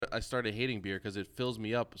I started hating beer because it fills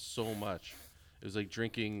me up so much. It was like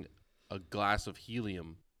drinking a glass of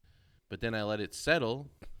helium. But then I let it settle,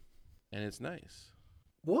 and it's nice.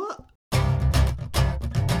 What?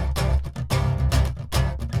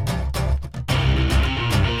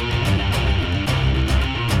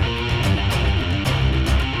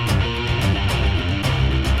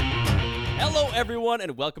 Hello, everyone,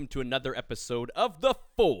 and welcome to another episode of the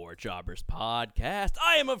Four Jobbers podcast.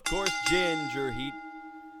 I am, of course, Ginger Heat.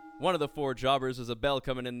 One of the four jobbers. There's a bell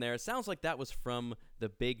coming in there. Sounds like that was from the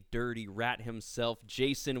big dirty rat himself,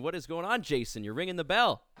 Jason. What is going on, Jason? You're ringing the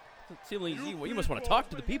bell. You must want to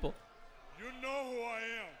talk to the people. You know who I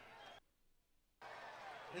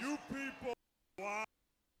am. You people, why?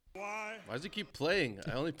 Why does it keep playing?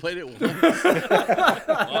 I only played it once.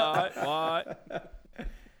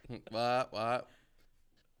 What?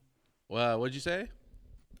 What'd you say?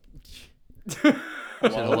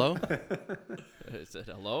 Hello? Is it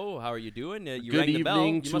hello? How are you doing? You Good rang the bell.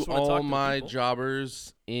 evening You to must want to talk all to the my people.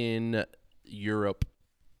 jobbers in Europe.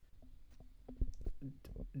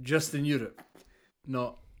 Just in Europe?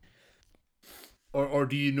 Not. Or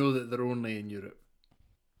do you know that they're only in Europe?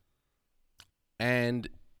 And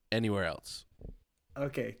anywhere else.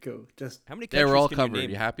 Okay, cool. Just How many They were countries all can covered. you name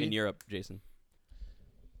You happy? in Europe, Jason?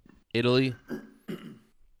 Italy,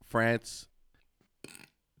 France,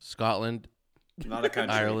 Scotland, Not a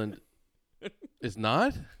country. Ireland. Is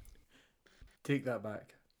not? take that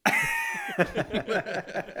back.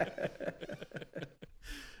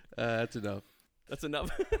 That's enough. That's enough.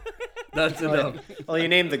 That's enough. Well, you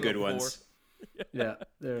named the good ones. Yeah,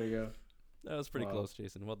 there we go. That was pretty Wow. close,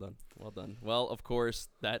 Jason. Well done. Well done. Well, of course,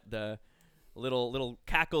 that little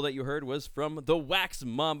cackle that you heard was from the Wax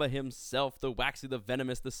Mamba himself, the Waxy the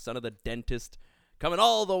Venomous, the son of the dentist, coming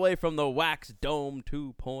all the way from the Wax Dome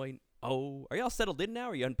 2.0. Are y'all settled in now?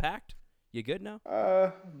 Are you unpacked? You good now?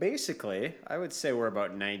 Basically, I would say we're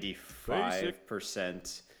about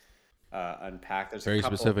 95% unpacked. There's Very a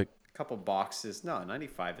specific. couple boxes. No,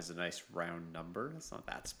 95 is a nice round number. It's not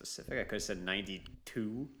that specific. I could have said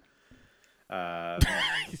 92.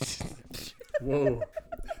 Whoa.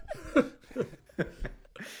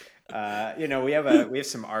 We have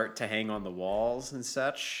some art to hang on the walls and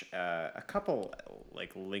such. A couple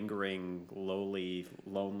like lingering, lonely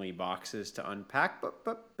boxes to unpack.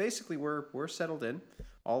 But basically, we're settled in.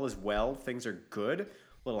 All is well. Things are good. A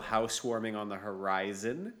little housewarming on the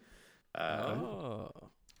horizon. So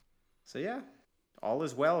yeah, all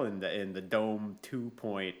is well in the Dome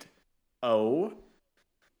 2.0.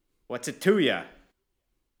 What's it to ya?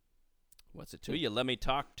 What's it to you? Let me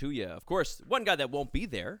talk to you. Of course, one guy that won't be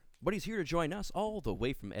there, but he's here to join us all the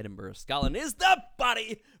way from Edinburgh, Scotland, is the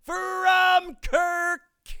buddy from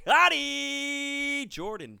Kirkcaldy,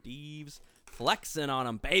 Jordan Deves, flexing on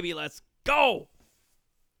him, baby. Let's go.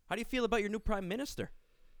 How do you feel about your new prime minister?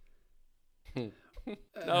 No,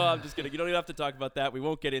 I'm just kidding. You don't even have to talk about that. We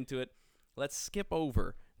won't get into it. Let's skip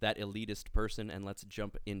over that elitist person and let's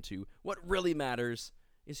jump into what really matters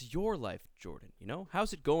is your life, Jordan. You know,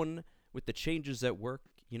 how's it going with the changes at work?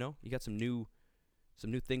 You know, you got some new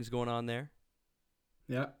things going on there.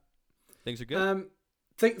 Yeah. Things are good.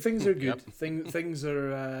 Things are good. Yep. Things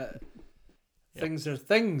are things are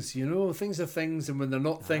things, you know. Things are things, and when they're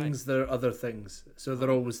not things, they're other things. So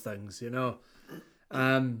they're always things, you know.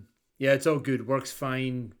 Yeah, it's all good. Work's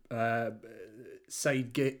fine.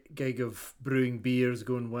 Side gig of brewing beers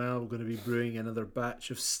going well. We're going to be brewing another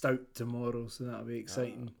batch of stout tomorrow, so that'll be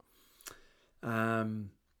exciting. Can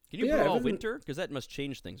you brew all winter? Because that must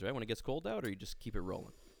change things, right? When it gets cold out, or you just keep it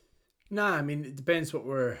rolling? Nah, I mean it depends what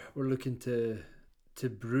we're looking to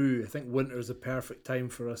brew. I think winter's a perfect time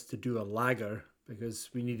for us to do a lager because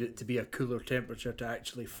we need it to be a cooler temperature to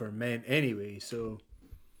actually ferment anyway. So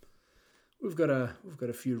we've got a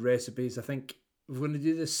few recipes. I think we're going to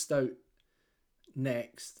do this stout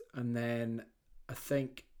next, and then I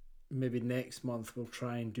think maybe next month we'll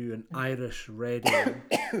try and do an Irish red ale.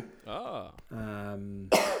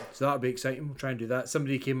 So that'll be exciting. We'll try and do that.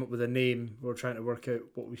 Somebody came up with a name. We're trying to work out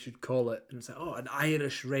what we should call it, and it's like, oh, an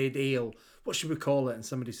Irish red ale. What should we call it? And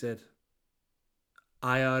somebody said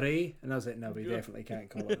IRA, and I was like, no, we definitely can't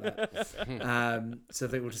call it that. So I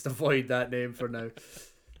think we'll just avoid that name for now.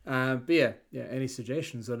 But yeah. Any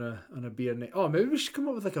suggestions on a beer name? Oh, maybe we should come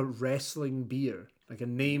up with like a wrestling beer, like a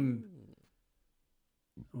name.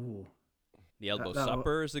 Oh, The Elbow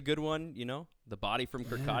Supper is a good one. You know, the body from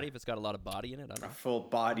Kirkcaldy. If it's got a lot of body in it, I don't know. A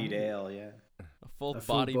full-bodied ale, yeah. A full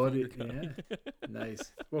full body from body, Kirkcaldy. yeah.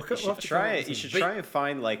 Nice. We'll You should try it. You should try and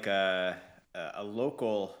find like a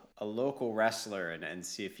local wrestler and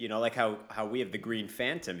see if, you know, like how we have the Green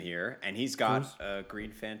Phantom here, and he's got a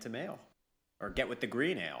Green Phantom ale. or get with the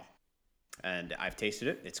green ale. And I've tasted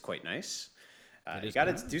it. It's quite nice. It You is got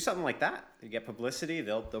to nice. do something like that. You get publicity.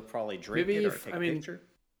 They'll probably drink Maybe it or if- take I a mean, picture.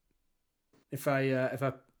 If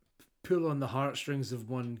I pull on the heartstrings of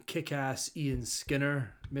one kick-ass Ian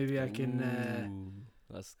Skinner, maybe I can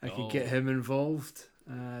Ooh, let's I go. could get him involved.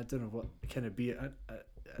 I don't know what kind of beer.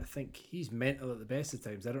 I think he's mental at the best of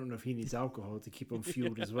times. I don't know if he needs alcohol to keep him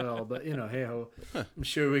fueled as well. But hey ho, I'm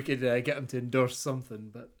sure we could get him to endorse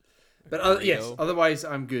something. But yes, Burrito. otherwise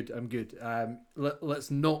I'm good.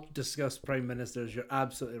 Let's not discuss prime ministers. You're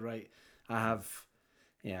absolutely right. I have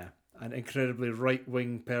an incredibly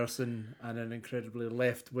right-wing person and an incredibly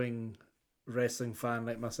left-wing wrestling fan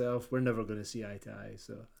like myself. We're never going to see eye to eye.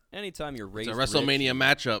 So Anytime you're raised It's a rich WrestleMania and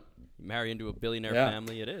matchup. you marry into a billionaire Yeah.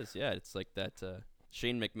 family, it is. Yeah, it's like that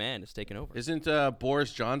Shane McMahon is taking over. Isn't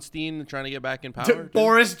Boris Johnstein trying to get back in power? too?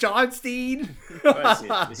 Boris Johnstein.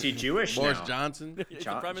 Is he Jewish Boris now? Johnson. He's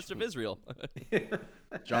the Prime Minister of Israel.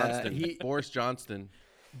 Johnston. Boris Johnston.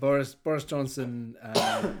 Boris Johnson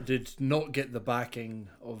did not get the backing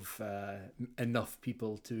of enough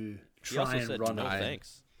people to He also try and said run no away.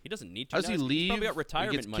 thanks. He doesn't need to. How does now. he He's leave? probably got He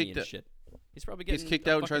retirement gets money kicked and out- shit. He's probably Gets getting kicked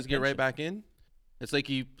a out and tries to fucking get right pension. back in. It's like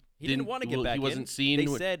He didn't want to get back He wasn't in. seen. They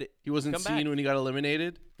when, said he wasn't come seen back. when he got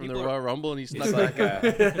eliminated from the People are- Royal Rumble, and he snuck It's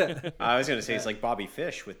back. like I was gonna say it's like Bobby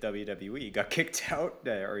Fish with WWE. He got kicked out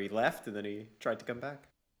or he left and then he tried to come back.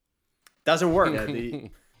 Doesn't work. Yeah,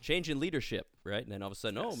 change in leadership, right? And then all of a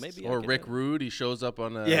sudden, oh, maybe. Or I can, Rick Rude, he shows up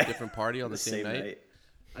on a Yeah. different party on the same night.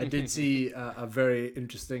 I did see a very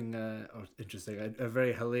interesting, a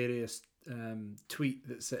very hilarious tweet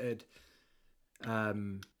that said,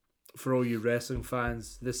 for all you wrestling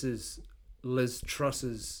fans, this is Liz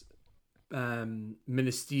Truss's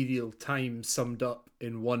ministerial time summed up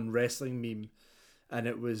in one wrestling meme, and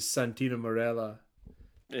it was Santino Marella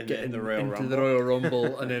getting in the Royal into Rumble. the Royal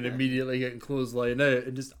Rumble and then immediately getting clothesline out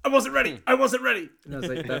and just I wasn't ready. And I was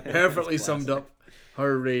like, that perfectly summed up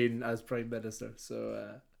her reign as Prime Minister.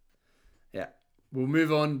 So yeah, we'll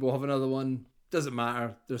move on. We'll have another one. Doesn't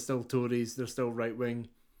matter. They're still Tories. They're still right wing. Gonna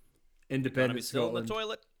be Independent still in the Scotland.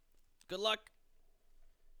 toilet. Good luck,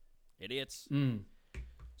 idiots. Mm.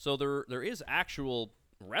 So there is actual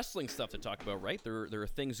wrestling stuff to talk about, right? There are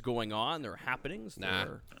things going on. There are happenings. Nah.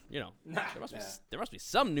 There must be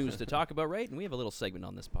some news to talk about, right? And we have a little segment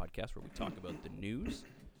on this podcast where we talk about the news.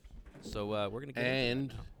 So we're gonna get into And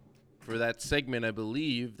that now. for that segment, I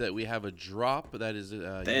believe that we have a drop that is.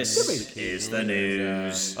 This is the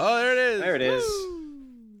news. Oh, there it is. There it is.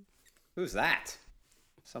 Who's that?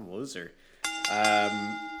 Some loser.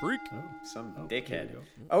 Freak. Some there dickhead. you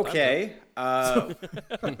Okay.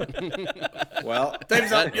 Well, That was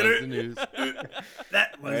the news.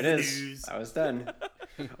 That was there it the is. news. I was done.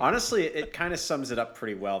 Honestly, it kind of sums it up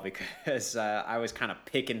pretty well because I was kind of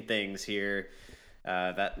picking things here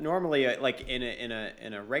that normally, like in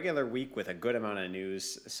a regular week with a good amount of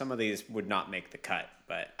news, some of these would not make the cut.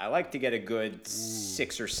 But I like to get a good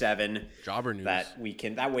 6 or 7 Jobber news. that we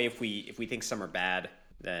can. That way, if we think some are bad,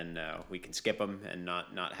 then we can skip them and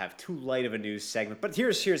not have too light of a news segment. But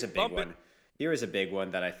here's a big Bump it. one. Here is a big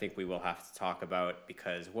one that I think we will have to talk about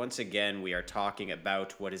because once again we are talking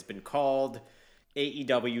about what has been called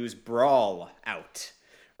AEW's Brawl Out.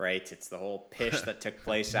 Right? It's the whole pish that took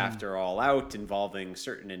place after All Out involving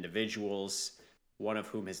certain individuals, one of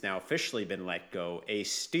whom has now officially been let go,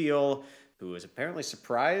 Ace Steel, who was apparently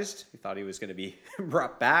surprised. He thought he was going to be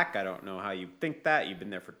brought back. I don't know how you think that. You've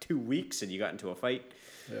been there for 2 weeks and you got into a fight.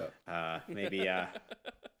 Yeah. Maybe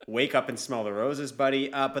wake up and smell the roses, buddy.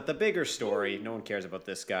 But the bigger story, no one cares about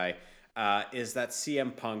this guy, is that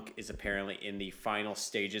CM Punk is apparently in the final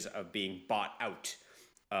stages of being bought out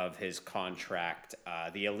of his contract.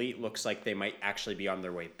 The Elite looks like they might actually be on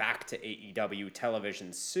their way back to AEW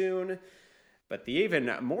television soon. But the even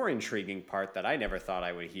more intriguing part that I never thought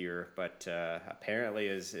I would hear, but apparently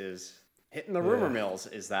is hitting the rumor mills,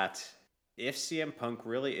 is that if CM Punk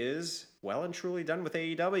really is well and truly done with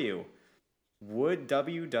AEW, would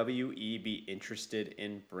WWE be interested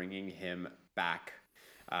in bringing him back?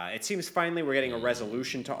 It seems finally we're getting a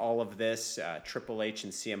resolution to all of this. Triple H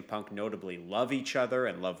and CM Punk notably love each other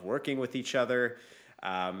and love working with each other.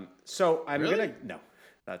 So I'm Really? gonna no.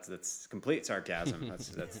 That's complete sarcasm. That's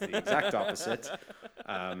the exact opposite.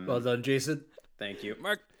 Well done, Jason. Thank you.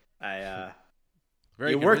 Mark.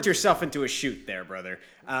 Very You worked convincing. yourself into a shoot there, brother.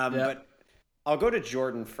 But I'll go to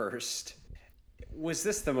Jordan first. Was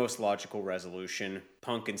this the most logical resolution?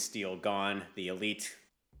 Punk and Steel gone, the Elite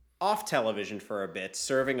off television for a bit,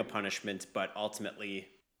 serving a punishment, but ultimately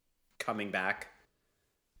coming back.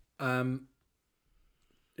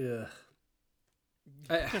 Yeah.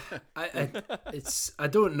 I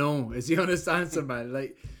don't know. Is the honest answer, man?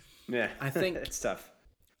 Like, Yeah, I think it's tough.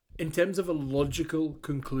 in terms of a logical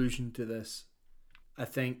conclusion to this, I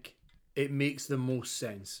think it makes the most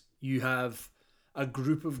sense. You have a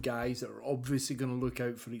group of guys that are obviously going to look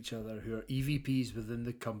out for each other, who are EVPs within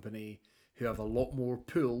the company, who have a lot more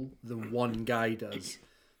pull than one guy does.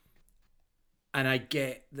 And I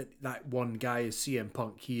get that one guy is CM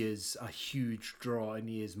Punk. He is a huge draw and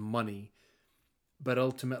he is money. But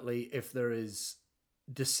ultimately, if there is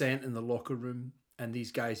dissent in the locker room and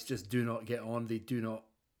these guys just do not get on, they do not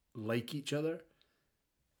like each other,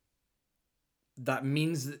 that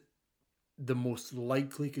means that the most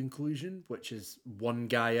likely conclusion, which is one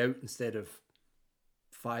guy out instead of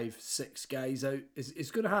 5, 6 guys out,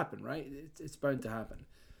 is going to happen, right? It's bound to happen.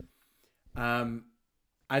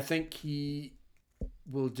 I think he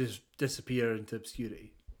will just disappear into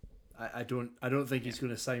obscurity. I don't think he's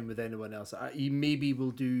going to sign with anyone else. He maybe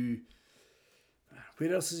will do.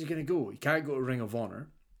 Where else is he going to go? He can't go to Ring of Honor.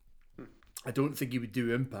 I don't think he would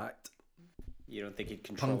do Impact. You don't think he'd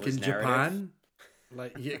control Punk his in narrative? Japan,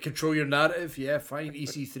 like, yeah, control your narrative. Yeah, fine.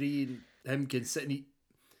 EC3 and him can sit and eat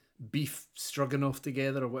beef stroganoff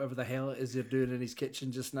together or whatever the hell it is they're doing in his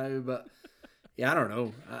kitchen just now. But yeah, I don't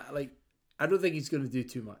know. I don't think he's going to do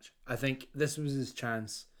too much. I think this was his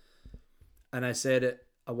chance, and I said it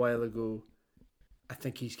a while ago. I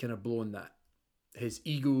think he's kind of blown that. His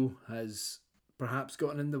ego has perhaps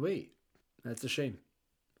gotten in the way. That's a shame.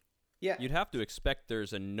 Yeah, You'd have to expect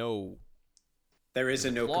there's a no. there is a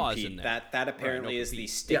no clause in compete. there. That apparently no is the compete.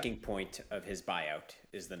 sticking point of his buyout.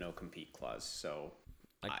 Is the no compete clause. So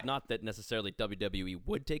Like, not that necessarily WWE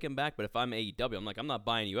would take him back, but if I'm AEW, I'm like, I'm not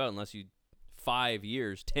buying you out unless you 5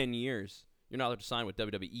 years, 10 years, you're not allowed to sign with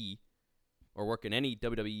WWE or work in any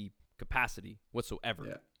WWE capacity whatsoever.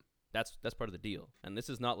 Yeah. That's part of the deal. And this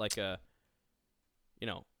is not like a,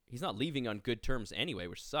 he's not leaving on good terms anyway,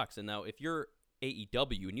 which sucks. And now if you're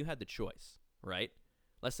AEW and you had the choice, right?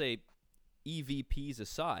 Let's say EVPs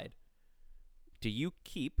aside, do you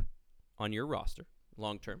keep on your roster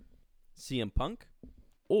long term CM Punk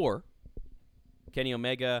or Kenny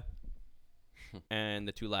Omega and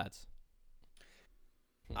the two lads?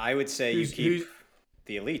 I would say you keep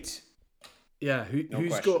the Elite. Yeah, who's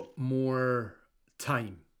question. got more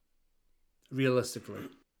time, realistically?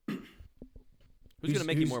 Who's going to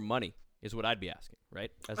make you more money is what I'd be asking,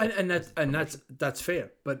 right? That's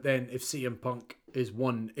fair. But then if CM Punk is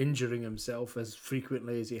one injuring himself as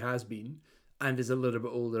frequently as he has been and is a little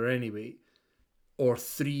bit older anyway, or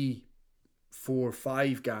 3, 4,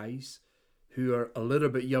 5 guys who are a little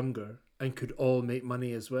bit younger and could all make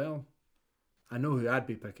money as well, I know who I'd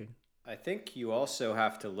be picking. I think you also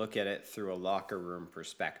have to look at it through a locker room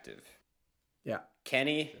perspective. Yeah.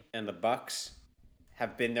 Kenny and the Bucks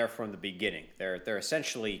have been there from the beginning. They're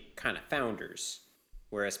essentially kind of founders.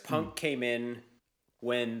 Whereas Punk came in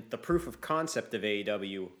when the proof of concept of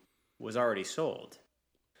AEW was already sold.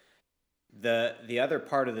 The other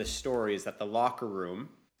part of this story is that the locker room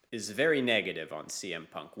is very negative on CM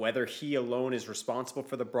Punk, whether he alone is responsible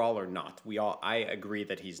for the brawl or not. I agree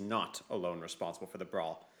that he's not alone responsible for the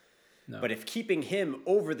brawl. No. But if keeping him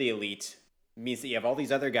over the Elite means that you have all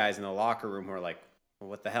these other guys in the locker room who are like, well,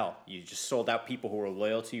 what the hell? You just sold out people who were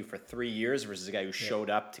loyal to you for 3 years versus a guy who showed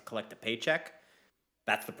up to collect a paycheck.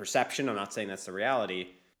 That's the perception. I'm not saying that's the reality.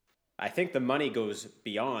 I think the money goes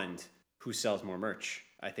beyond who sells more merch.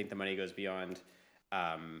 I think the money goes beyond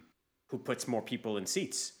who puts more people in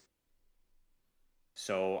seats.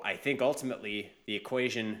 So I think ultimately the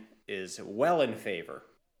equation is well in favor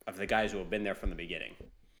of the guys who have been there from the beginning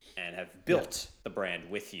and have built the brand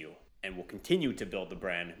with you and will continue to build the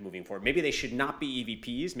brand moving forward. Maybe they should not be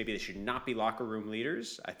EVPs. Maybe they should not be locker room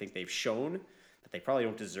leaders. I think they've shown that they probably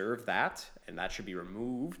don't deserve that, and that should be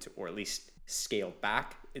removed or at least scaled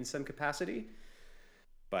back in some capacity.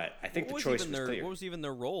 But I think the choice was clear. What was even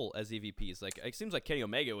their role as EVPs? Like, it seems like Kenny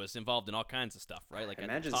Omega was involved in all kinds of stuff, right? Like, I at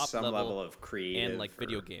imagine the top some level of creative and like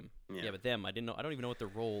video game. Yeah, but them, I don't even know what their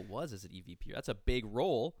role was as an EVP. That's a big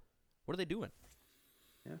role. What are they doing?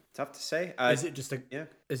 Yeah, tough to say. Is it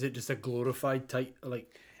just a glorified title?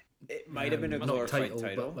 Like, it might have been a glorified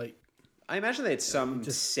title. But like, I imagine they had some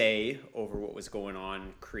say over what was going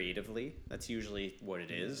on creatively. That's usually what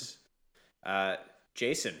it is.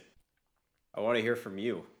 Jason, I want to hear from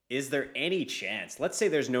you. Is there any chance, let's say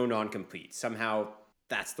there's no non-compete, somehow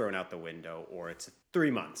that's thrown out the window, or it's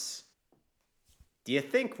 3 months. Do you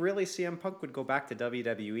think really CM Punk would go back to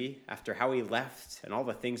WWE after how he left and all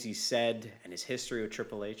the things he said and his history with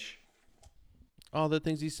Triple H? All the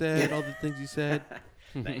things he said, all the things he said.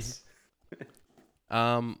 Nice.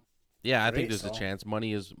 Yeah, I Great think there's song. a chance.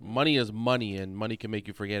 Money is money, and money can make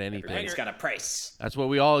you forget anything. Everything's got a price. That's what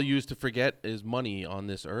we all use to forget is money on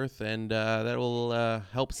this earth, and that will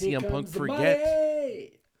help Here CM Punk comes the forget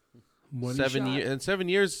money. Money 7 shot. years. And 7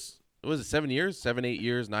 years. What was it? 7 years? 7, 8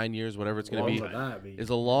 years? 9 years? Whatever it's going to be. Longer than that, Is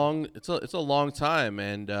a long. It's a long time,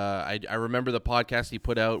 and I remember the podcast he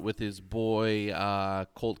put out with his boy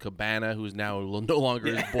Colt Cabana, who's now no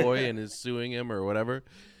longer his boy and is suing him or whatever.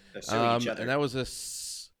 They're suing each other. And that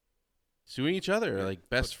was suing each other like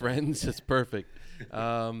best friends. It's perfect.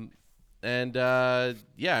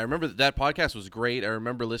 Yeah, I remember that podcast was great. I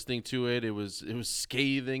remember listening to it. It was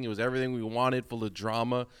scathing. It was everything we wanted, full of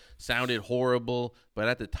drama. Sounded horrible, but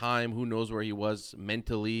at the time, who knows where he was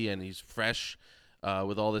mentally? And he's fresh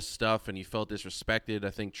with all this stuff, and he felt disrespected.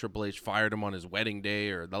 I think Triple H fired him on his wedding day,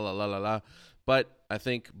 or la la la la la. But I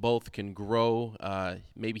think both can grow.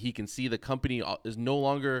 Maybe he can see the company is no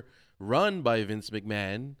longer run by Vince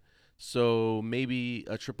McMahon. So maybe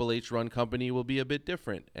a Triple H run company will be a bit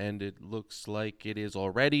different, and it looks like it is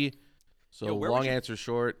already. So long answer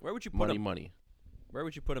short, where would you put money, him? money. Where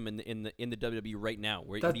would you put him in the WWE right now?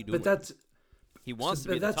 What are you doing? But that's he wants to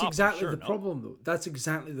be but the that's top, exactly for sure, the problem, though. That's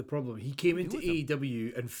exactly the problem. He came into with him?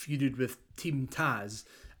 AEW and feuded with Team Taz,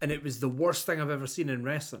 and it was the worst thing I've ever seen in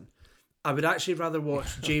wrestling. I would actually rather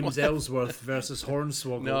watch James Ellsworth versus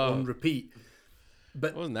Hornswoggle on repeat.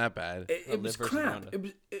 But It wasn't that bad. it was Liv versus crap.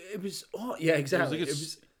 Ronda. It was oh yeah, exactly.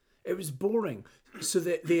 It was boring. So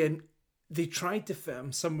they tried to fit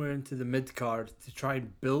him somewhere into the mid card to try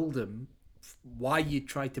and build him. Why you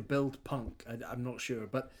tried to build Punk, I'm not sure,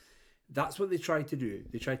 but that's what they tried to do.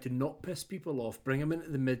 They tried to not piss people off, bring him into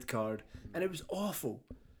the mid card, and it was awful.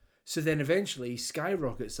 So then eventually he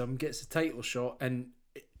skyrockets him, gets a title shot, and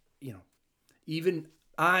even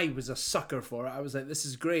I was a sucker for it. I was like, this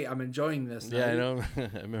is great. I'm enjoying this now. Yeah, I know.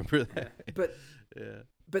 I remember that.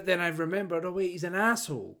 But then I remembered, oh wait, he's an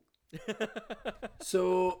asshole.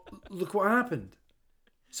 So look what happened.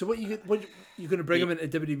 So what you going to bring him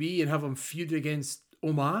into WWE and have him feud against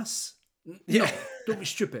Omos? No, don't be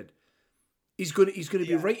stupid. He's going to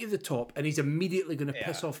be right at the top, and he's immediately going to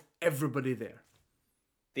piss off everybody there.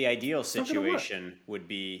 The ideal situation would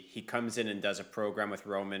be he comes in and does a program with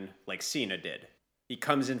Roman like Cena did. He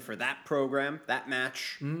comes in for that program, that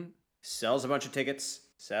match, sells a bunch of tickets,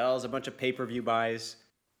 sells a bunch of pay-per-view buys,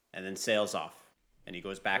 and then sails off. And he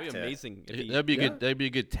goes back That'd be to amazing. That'd be a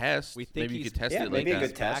good test. We think maybe you he's- could test yeah, it like maybe a that.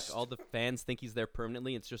 good test. All the fans think he's there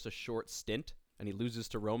permanently. It's just a short stint, and he loses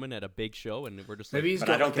to Roman at a big show, and we're just like, Maybe he's But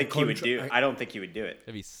got I don't like think a he would do. contract. I don't think he would do it.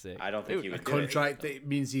 that'd be sick. I don't think he A would do it. contract that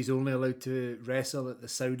means he's only allowed to wrestle at the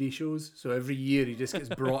Saudi shows. So every year he just gets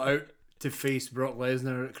brought out to face Brock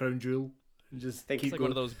Lesnar at Crown Jewel. And just Think keep It's like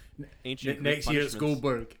going. one of those ancient Greek Next year it's punishments.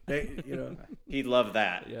 Goldberg. He'd love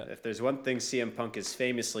that. Yeah. If there's one thing CM Punk is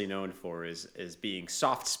famously known for is being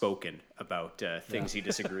soft-spoken about things he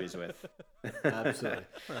disagrees with. Absolutely.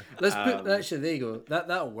 Let's put actually there you go.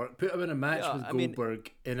 That'll work. Put him in a match Yeah, with I mean-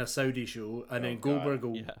 Goldberg in a Saudi show, and then God. Goldberg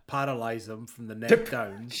will Yeah. paralyze him from the neck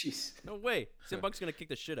down. Jeez. No way. CM Punk's gonna kick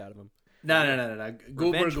the shit out of him. No.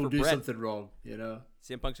 Goldberg will for do Brett. something wrong.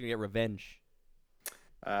 CM Punk's gonna get revenge.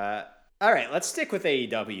 All right, let's stick with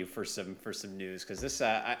AEW for some news because this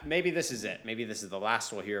maybe this is it. Maybe this is the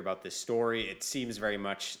last we'll hear about this story. It seems very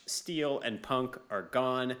much Steel and Punk are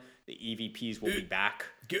gone. The EVPs will be back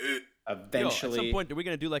eventually. At some point, are we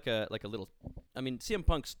gonna do like a little? I mean, CM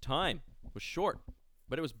Punk's time was short,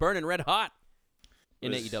 but it was burning red hot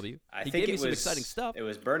in AEW. I He think gave me it some was exciting stuff. It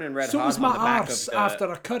was burning red So hot was on my the back arse of the,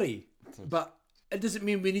 after a curry, but it doesn't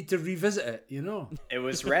mean we need to revisit it. It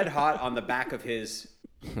was red hot on the back of his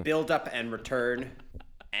build up and return,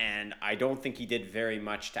 and I don't think he did very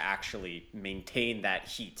much to actually maintain that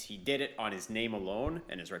heat. He did it on his name alone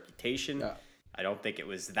and his reputation. Yeah. I don't think it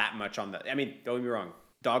was that much on the. I mean, don't get me wrong.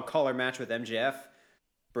 Dog collar match with MJF,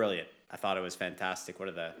 brilliant. I thought it was fantastic. One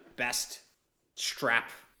of the best strap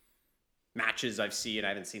matches I've seen. I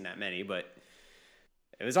haven't seen that many, but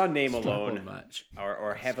it was on name alone match.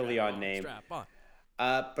 or heavily on name. Strap on.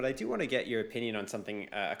 But I do want to get your opinion on something,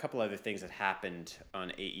 a couple other things that happened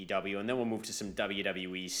on AEW, and then we'll move to some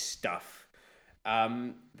WWE stuff.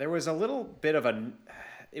 There was a little bit of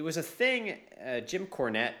it was a thing, Jim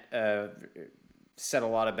Cornette said a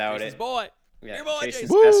lot about Jason's it. boy. Yeah, Your boy,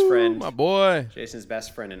 Jason's Jason. best friend. My boy. Jason's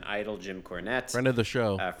best friend and idol, Jim Cornette. Friend of the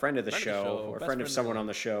show. Friend of the Friend of the show, show, or best friend of friend someone of on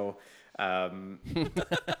the show.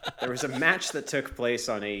 There was a match that took place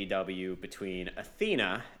on AEW between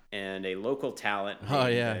Athena and a local talent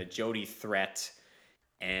named Jody Threat,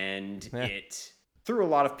 and it threw a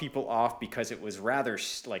lot of people off because it was rather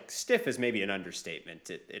stiff is maybe an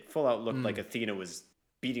understatement. It full out looked like Athena was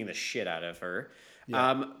beating the shit out of her.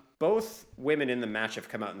 both women in the match have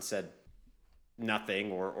come out and said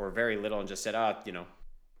nothing or very little and just said,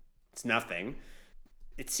 it's nothing.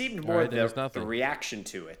 It seemed more the reaction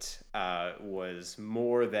to it was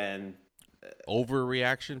more than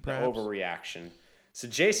overreaction, perhaps. Overreaction. So,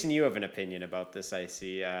 Jason, you have an opinion about this, I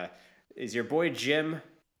see. Is your boy Jim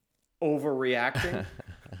overreacting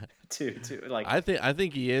to like? I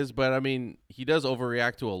think he is, but I mean, he does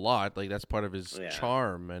overreact to a lot. Like that's part of his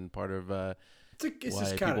charm and part of why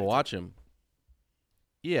people watch him.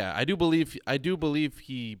 Yeah, I believe that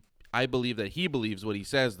he believes what he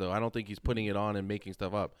says, though. I don't think he's putting it on and making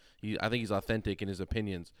stuff up. I think he's authentic in his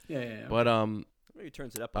opinions. Yeah. But maybe he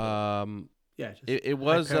turns it up. Yeah. It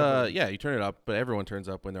was you turn it up, but everyone turns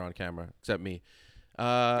up when they're on camera except me.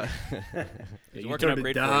 It's working out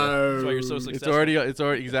great for you. That's why you're so successful.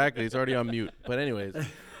 It's already on mute. But anyways,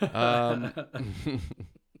 what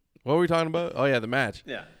were we talking about? Oh yeah, the match.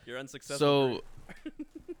 Yeah, you're unsuccessful. So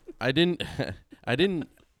I didn't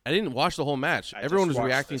watch the whole match. Everyone was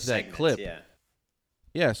reacting to that clip.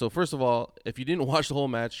 Yeah. So first of all, if you didn't watch the whole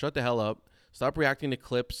match, shut the hell up. Stop reacting to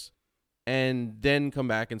clips, and then come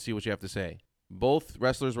back and see what you have to say. Both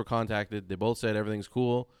wrestlers were contacted. They both said everything's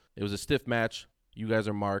cool. It was a stiff match. You guys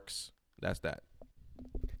are marks. That's that.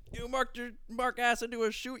 You mark ass into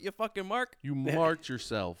a shoot, you fucking mark. You marked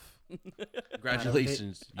yourself.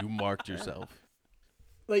 Congratulations. You marked yourself.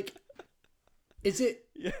 Like, is it?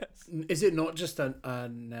 Yes. Is it not just how'd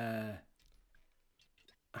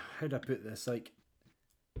I put this? Like,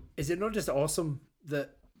 is it not just awesome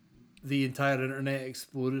that the entire internet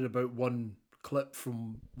exploded about one clip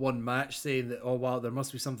from one match saying that, oh wow, there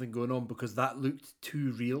must be something going on because that looked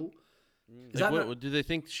too real? Do they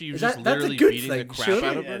think she was just literally beating the crap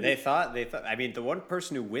out of her? They thought. I mean, the one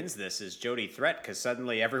person who wins this is Jody Threat because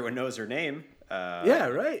suddenly everyone knows her name. Yeah,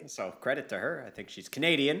 right. So credit to her. I think she's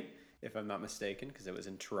Canadian, if I'm not mistaken, because it was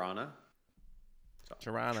in Toronto.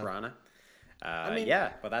 Toronto. I mean,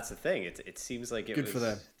 yeah, but that's the thing. It seems like it good was. For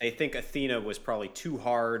them. They think Athena was probably too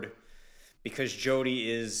hard because Jody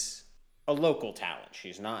is a local talent.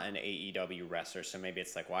 She's not an AEW wrestler, so maybe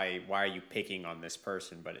it's like, why are you picking on this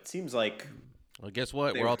person? But it seems like, well, guess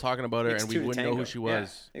what? We're all talking about her, and we wouldn't know who she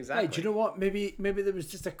was. Yeah, exactly. Hey, do you know what? Maybe there was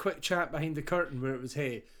just a quick chat behind the curtain where it was,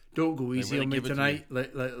 hey, don't go easy on me tonight.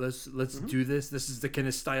 Let's do this. This is the kind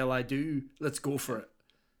of style I do. Let's go for it.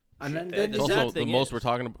 And then also the most we're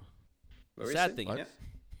talking about. The sad thing is,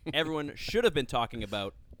 everyone should have been talking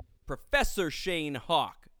about Professor Shane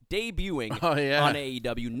Hawk debuting on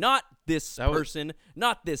AEW, not this person,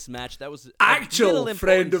 not this match. That was actual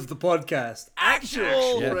friend of the podcast.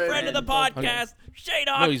 Actual friend of the podcast, Shane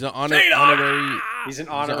Hawk. No, he's an honorary. He's an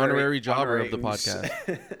honorary jobber of the podcast.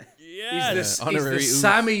 Yes, he's the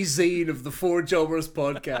Sami Zayn of the Four Jobbers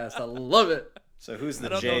podcast. I love it. So who's the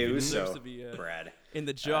Jey Uso? Brad in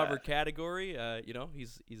the jobber category.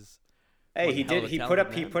 He's. Hey, he did. He put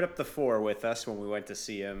up the 4 with us when we went to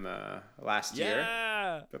see him last year.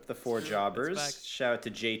 Yeah, put up the 4 jobbers. Shout out to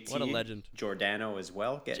JT. What a legend. Giordano as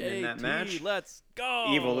well, getting in that match. Let's go.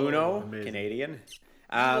 Evil Uno, amazing. Canadian.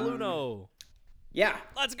 Evil Uno. Yeah.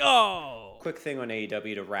 Let's go. Quick thing on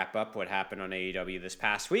AEW to wrap up what happened on AEW this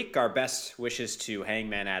past week. Our best wishes to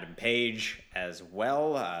Hangman Adam Page as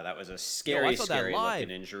well. That was a scary looking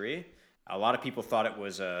injury. A lot of people thought it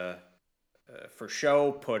was for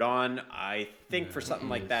show, put on. I think for something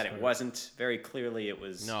like that, it wasn't. Very clearly, it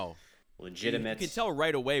was legitimate. You can tell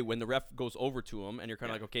right away when the ref goes over to him, and you're kind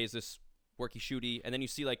of like, okay, is this worky shooty? And then you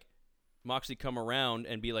see like Moxley come around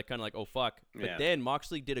and be like, kind of like, oh fuck. But then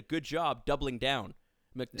Moxley did a good job doubling down.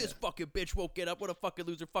 I'm like, this fucking bitch won't get up. What a fucking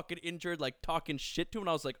loser, fucking injured, like talking shit to him. And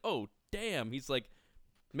I was like, oh damn, he's like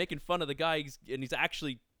making fun of the guy, and he's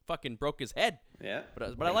actually fucking broke his head. Yeah.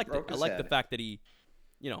 But I liked it. I liked the fact that he.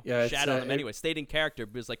 Shat on him anyway. Stayed in character,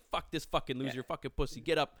 but was like, fuck this fucking loser, fucking pussy,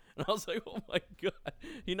 get up. And I was like, oh my God.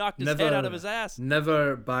 He knocked his head out of his ass.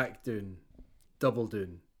 Never back down. Double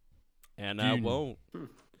down. And I won't.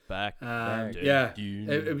 Back. Yeah.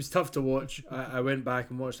 It was tough to watch. I went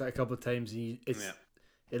back and watched that a couple of times. And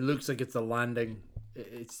it looks like it's a landing.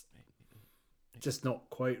 It's just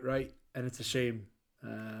not quite right. And it's a shame.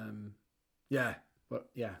 But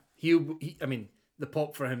I mean, the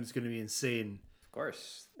pop for him is going to be insane. Of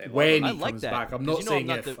course. When he comes back. I'm not saying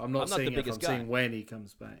if. I'm not saying if. I'm saying when he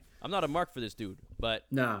comes back. I'm not a mark for this dude, but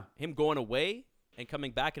him going away and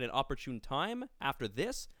coming back at an opportune time after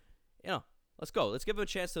this, let's go. Let's give him a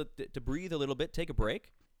chance to breathe a little bit, take a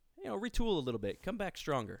break, retool a little bit, come back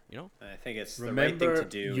stronger, I think it's the right thing to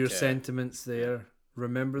do. Your sentiments there.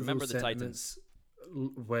 Remember those sentiments.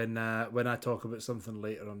 when I talk about something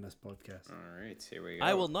later on this podcast. All right, here we go.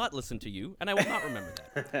 I will not listen to you, and I will not remember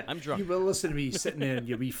that. I'm drunk. You will listen to me sitting there in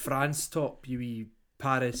your wee France top, you wee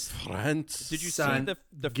Paris. France. Did you San- see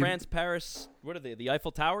the give- France Paris? What are they? The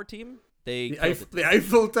Eiffel Tower team? They The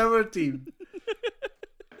Eiffel Tower team.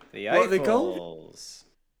 The What are they called? Eiffels.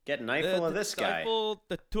 Get an Eiffel of this guy. Eiffel,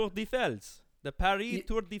 the Tour d'Eiffel, the Paris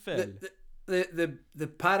Tour d'Eiffel. The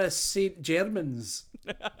Paris Saint Germans.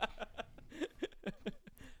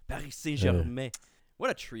 Paris Saint-Germain. What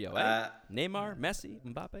a trio, eh? Uh, Neymar, Messi,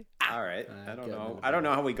 Mbappe. All right. I don't can't know. remember. I don't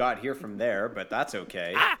know how we got here from there, but that's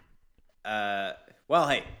okay. Well,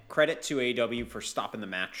 hey, credit to AEW for stopping the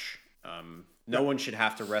match. No one should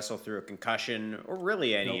have to wrestle through a concussion or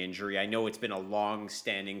really any injury. I know it's been a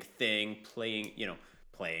long-standing thing,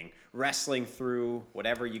 wrestling through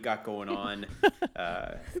whatever you got going on.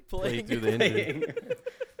 Playing through the injury.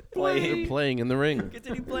 Playing. They're playing in the ring.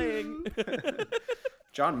 Continue playing.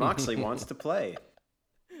 John Moxley wants to play.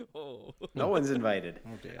 Oh. No one's invited.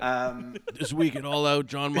 This week at All Out,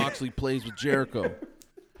 John Moxley plays with Jericho.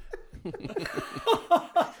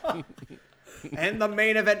 And the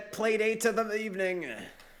main event play date of the evening.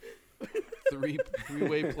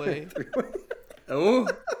 Three-way play. Oh.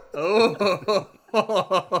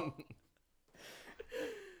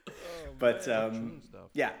 But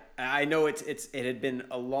yeah, I know it had been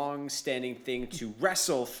a long-standing thing to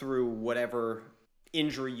wrestle through whatever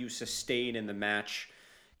injury you sustain in the match.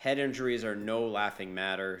 Head injuries are no laughing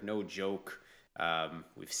matter, no joke.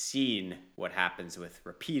 We've seen what happens with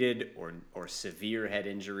repeated or severe head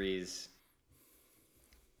injuries.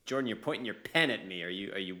 Jordan, you're pointing your pen at me. Are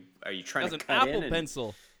you trying That's to an cut Apple in?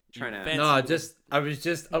 Pencil. Trying to- fancy No, one. I was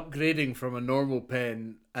just upgrading from a normal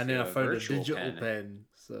pen, and then To I a found a virtual digital pen. pen.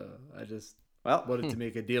 So I just Well, wanted to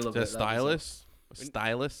make a deal Is of that it. stylus? A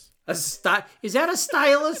stylus? Is that a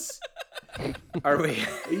stylus? are we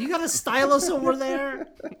You got a stylus over there?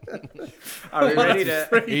 are we ready to?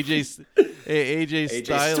 AJ AJ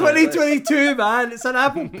stylus. 2022, man. It's an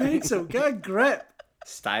Apple Pencil. Get a grip.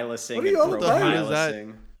 Stylusing What are you and on about? What is that?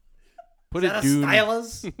 profilusing. Put Is it that a Dune.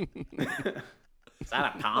 stylus? Is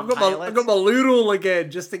that a palm I pilot? got my Lurol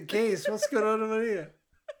again, just in case. What's going on over here?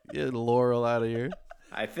 Get Laurel out of here.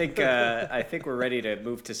 I think we're ready to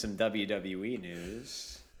move to some WWE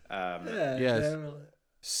news. Yeah, Yes. definitely.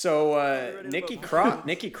 So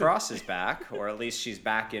Nikki Cross is back, or at least she's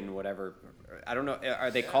back in whatever. I don't know.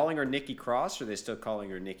 Are they calling her Nikki Cross, or are they still calling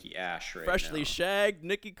her Nikki Ash right Freshly now? shagged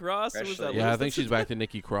Nikki Cross. Or was Freshly- that Yeah, I Liz? think she's back to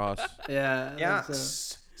Nikki Cross. Yeah. Yeah. think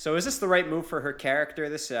so. So is this the right move for her character?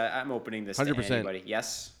 This I'm opening this 100%. to anybody.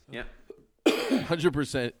 Yes. Yeah.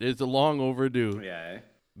 100%. It's a long overdue. Yeah.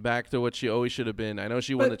 Back to what she always should have been. I know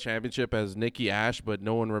she won the championship as Nikki Ash, but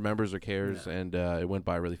no one remembers or cares, and it went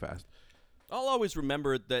by really fast. I'll always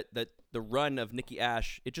remember that the run of Nikki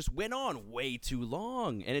Ash, it just went on way too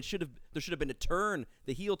long, and there should have been a turn.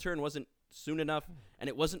 The heel turn wasn't soon enough, and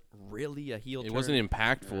it wasn't really a heel turn. It wasn't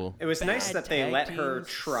impactful. It was nice Bad that they tag let her teams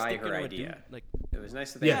try sticking her to a idea. dude, like, It was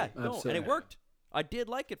nice that they Yeah. no, and absolutely. it worked. I did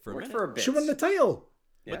like it for a worked minute. for a bit. She won the title.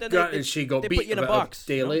 Yeah. But then Granted, she got they beat put you in a about a box.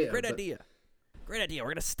 day you know? later, Great but- idea. Great idea. We're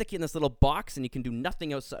gonna stick you in this little box, and you can do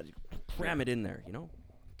nothing outside. Cram it in there. You know,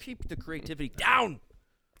 keep the creativity down.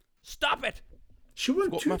 Stop it. She won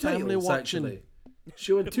Got 2 my family titles, watching. actually.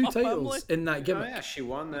 She won 2 My family. titles in that Oh gimmick. yeah, she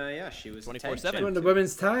won the she was the tag 24/7. She won the champ.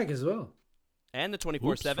 women's tag as well. And the Oops,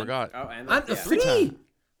 24/7. forgot. Oh, and And the yeah. 3!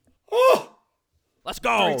 Oh! Let's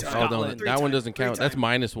go, Three times. Oh, no, Scotland. that one doesn't count. That's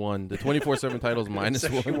times. -1. The 24/7 title's So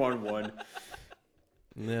she -1. won one.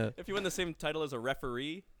 Yeah. If you win the same title as a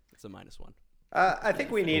referee, it's a -1. I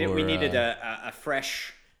think we needed Or, a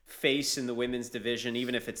fresh face in the women's division,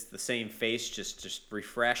 even if it's the same face, just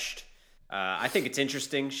refreshed. I think it's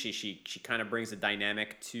interesting. She kind of brings a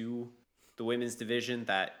dynamic to the women's division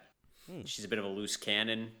that she's a bit of a loose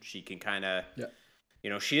cannon. She can kind of,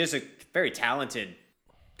 she is a very talented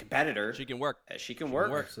competitor. She can work. She can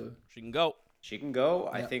work. So, She can go. She can go.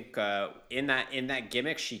 I think in that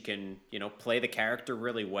gimmick, she can play the character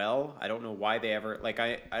really well. I don't know why they ever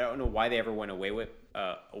I don't know why they ever went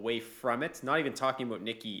away from it. Not even talking about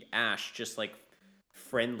Nikki Ash, just like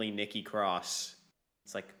friendly Nikki Cross.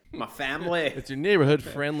 It's like my family. It's your neighborhood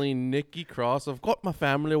friendly Nikki Cross. I've got my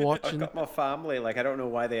family I've watching. got my family. Like I don't know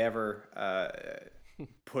why they ever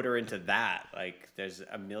put her into that. Like there's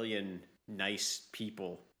a million nice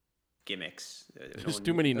people gimmicks. There's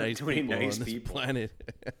too many nice people on this planet.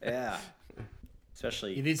 Yeah.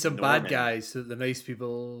 Especially you need some Norman. bad guys so that the nice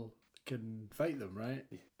people can fight them, right?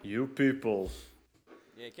 You people.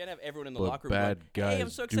 Yeah, you can't have everyone in the But locker room bad going, hey, I'm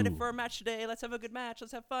guys so excited do. for a match today. Let's have a good match.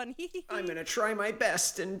 Let's have fun. I'm gonna try my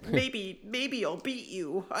best, and maybe I'll beat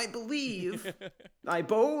you. I believe. I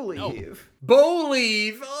believe.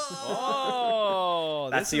 Believe. Oh,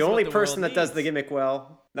 That's this the is what only the person world that does the needs. gimmick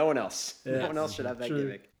well. No one else. Yeah. No one else should have that True.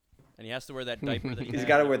 gimmick. And he has to wear that diaper that he He's had.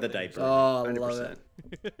 got to wear the diaper. Oh, I love 100%.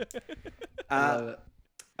 it. Love it.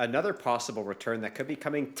 Another possible return that could be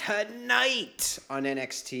coming tonight on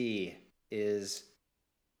NXT is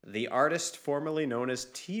the artist formerly known as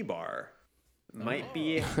T-Bar. Might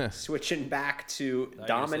be switching back to I thought you were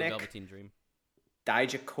gonna say Dominic Velveteen Dream.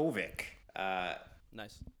 Dijakovic.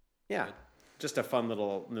 Nice. Yeah, just a fun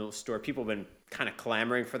little story. People have been kind of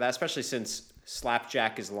clamoring for that, especially since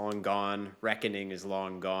Slapjack is long gone, Reckoning is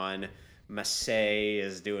long gone, Massey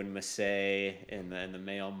is doing Massey in the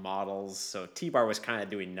male models. So T-Bar was kind of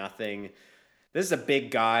doing nothing. This is a big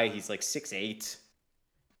guy. He's like 6'8".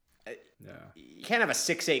 Yeah. You can't have a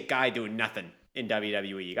 6'8" guy doing nothing in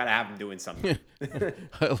WWE. You got to have him doing something.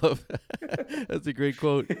 I love that. That's a great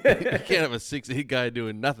quote. You can't have a 6'8" guy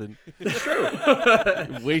doing nothing. It's true.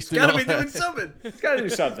 Wasting Gotta all be doing that. something. He's got to do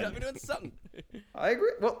something. Gotta be doing something. I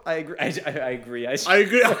agree. Well, I agree. I agree. I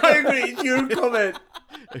agree. I agree. It's your comment.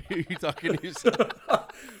 Are you talking to yourself?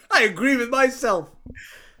 I agree with myself.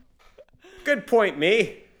 Good point,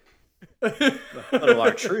 me. little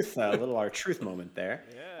R Truth moment there.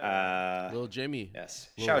 Little Jimmy. Yes.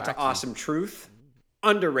 Little Shout out to Axie. Awesome Truth,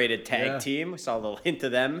 underrated tag Yeah. team. We saw a little hint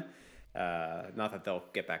of them. Not that they'll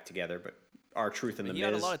get back together, but R Truth and the He Miz.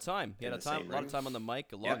 had a lot of time. He had in a the same lot of ring. time on the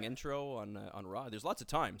mic, a long intro on Raw. There's lots of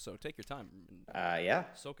time, so take your time. And Yeah.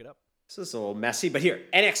 soak it up. This is a little messy, but here,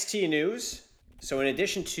 NXT news. So in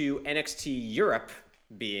addition to NXT Europe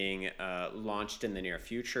being launched in the near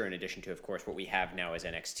future, in addition to, of course, what we have now as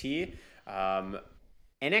NXT,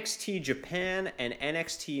 NXT Japan and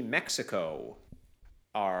NXT Mexico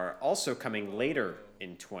are also coming later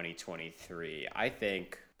in 2023. I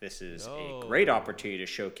think this is a great opportunity to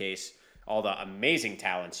showcase all the amazing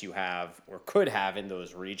talents you have or could have in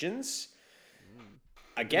those regions.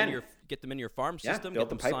 Again, Get them in your farm Yeah, system, build get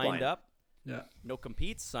them the pipeline. signed up. Yeah. No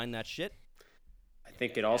competes, sign that shit. I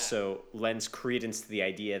think it also lends credence to the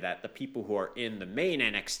idea that the people who are in the main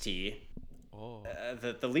NXT,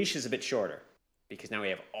 the leash is a bit shorter because now we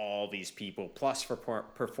have all these people plus for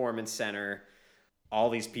Performance Center. All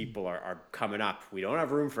these people are coming up. We don't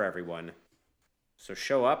have room for everyone. So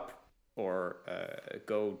show up or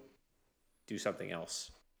go do something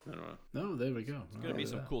else. I don't know. No, there we go. There's gonna be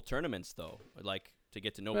some cool tournaments though, like to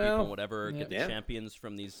get to know Well, people and whatever. Get the Yeah. champions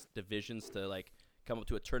from these divisions to like come up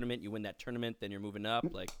to a tournament. You win that tournament, then you're moving up.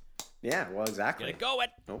 Like, Yeah, well, exactly. get it going.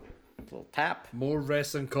 Nope. Little tap. More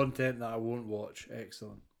wrestling content that I won't watch.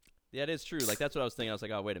 Excellent. Yeah, it is true. Like that's what I was thinking. I was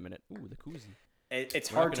like, oh wait a minute. Ooh, the koozie. It's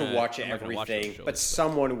We're not hard to gonna- watch I'm not gonna watch those everything, shows, but but-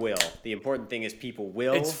 someone will. The important thing is people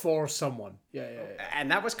will. It's for someone. Yeah. And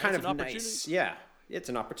that was kind It's of an nice. Yeah, it's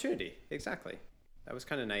an opportunity. Exactly. That was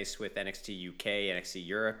kind of nice with NXT UK, NXT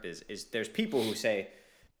Europe. Is there's people who say,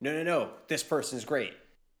 no, this person's great.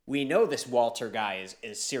 We know this Walter guy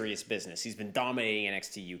is serious business. He's been dominating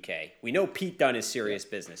NXT UK. We know Pete Dunne is serious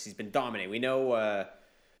business. He's been dominating. We know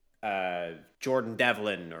Jordan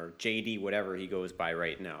Devlin or JD, whatever he goes by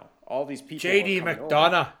right now. All these people. JD are coming over.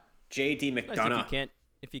 McDonough. JD Nice McDonough.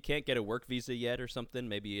 if you can't get a work visa yet or something,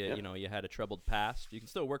 maybe you know you had a troubled past. You can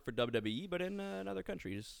still work for WWE, but in another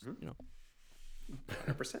country. Just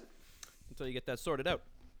 100%. until you get that sorted out.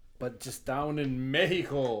 But just down in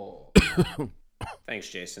Mexico. Thanks,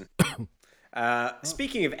 Jason.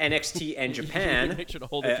 Speaking of NXT and Japan, Make sure to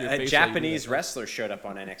hold it to your a face while you do Japanese that. wrestler showed up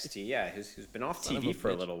on NXT. Yeah, who's been off Son of TV a for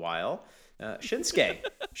a bitch. little while. Shinsuke.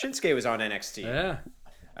 Shinsuke was on NXT. Yeah.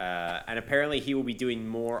 And apparently he will be doing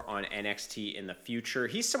more on NXT in the future.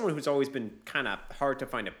 He's someone who's always been kind of hard to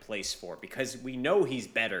find a place for because we know he's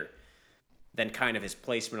better than kind of his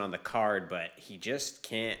placement on the card, but he just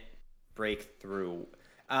can't break through.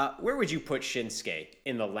 Where would you put Shinsuke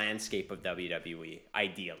in the landscape of WWE,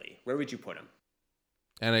 ideally? Where would you put him?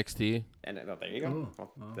 NXT. And there you go.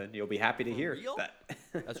 Well, then you'll be happy to hear real? that.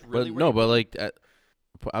 That's really But like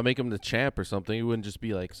I make him the champ or something. He wouldn't just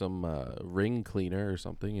be like some ring cleaner or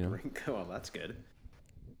something, you know. Well, that's good.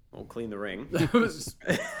 We'll clean the ring.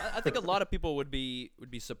 I think a lot of people would be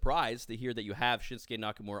surprised to hear that you have Shinsuke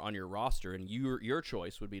Nakamura on your roster, and your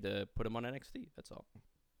choice would be to put him on NXT. That's all.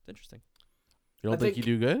 It's interesting. You don't I think think-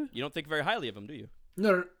 you do good? You don't think very highly of him, do you?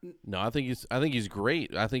 No, No, I think he's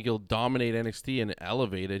great. I think he'll dominate NXT and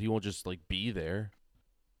elevate it. He won't just like be there.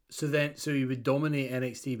 so he would dominate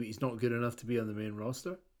NXT, but he's not good enough to be on the main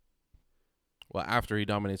roster? Well, after he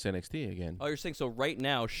dominates NXT again. Oh, you're saying so right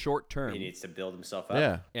now, short term, He needs to build himself up.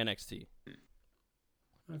 Yeah. NXT.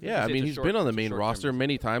 Yeah, I It's mean, a he's short- been on the it's a main short-term roster reason.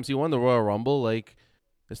 many times. He won the Royal Rumble. Like,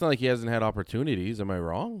 it's not like he hasn't had opportunities. Am I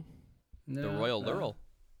wrong? The Royal Lurl.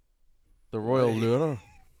 The Royal Lure.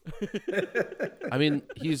 I mean,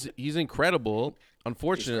 he's incredible.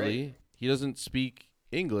 Unfortunately, he doesn't speak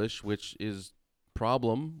English, which is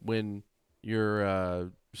problem when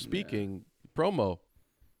you're speaking promo.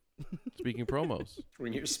 Speaking promos.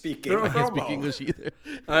 When you're speaking, I can't speak English either.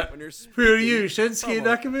 When you're Who are speaking you, Shinsuke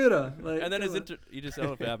promo. Nakamura? Like, And then his come on. you just I don't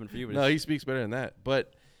know if it happened for you, but No, his- he speaks better than that.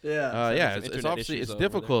 But Yeah. yeah, some it's internet obviously issues it's over there.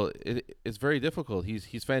 difficult. It's very difficult.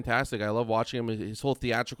 He's fantastic. I love watching him. His whole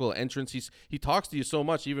theatrical entrance. He talks to you so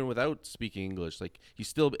much even without speaking English. Like he's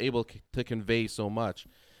still able to convey so much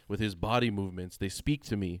with his body movements. They speak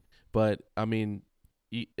to me. But I mean,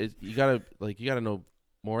 you gotta know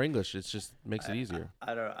more English. It just makes it easier.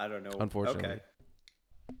 I don't know. Unfortunately. Okay.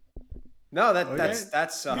 No, Okay.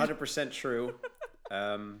 that's 100% true.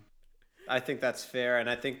 I think that's fair, and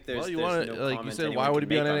I think there's. Well, you there's wanna- no like you comment said, anyone why would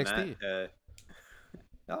can he be on make NXT? that.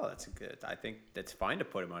 No, that's good. I think that's fine to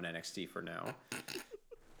put him on NXT for now.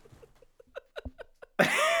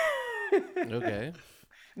 Okay.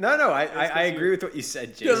 No, I agree with what you said,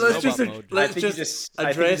 Yeah, Jason. let's just Robot mode. I let's think you just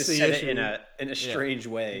address the said issue. it in a strange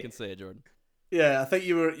You way. can say it, Jordan. Yeah, I think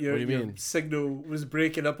your do you your mean? signal was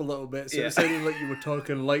breaking up a little bit, so Yeah. it sounded like you were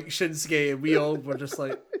talking like Shinsuke, and we all were just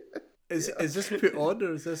like, "Is this put on,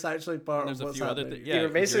 or is this actually part There's of a what's few other happening?" things. Yeah, You were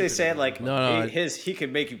 'cause you're basically into saying it. like No, he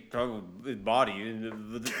could make you his body.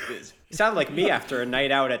 It sounded like me after a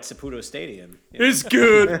night out at Saputo Stadium. You know? It's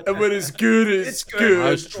good, and when it's good, it's good. good.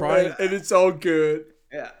 I was trying- and it's all good.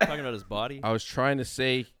 Yeah. Talking about his body. I was trying to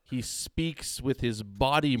say he speaks with his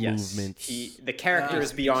body movements. The character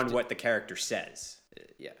is beyond what the character says.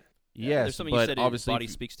 Yeah. There's Yes, something you but said. obviously His body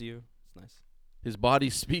speaks to you. It's nice. his body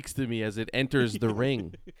speaks to me as it enters the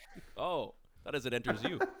ring. Oh, that as it enters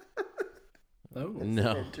you. Oh,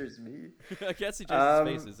 No. Enters me. I can't see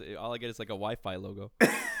Jason's face. All I get is like a Wi-Fi logo.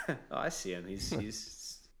 Oh, I see him.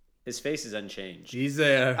 He's his face is unchanged. he's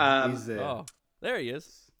there. Um, he's there. Oh, there he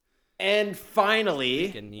is. And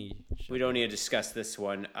finally, Can he? we don't need to discuss this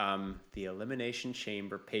one. The Elimination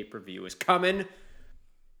Chamber pay-per-view is coming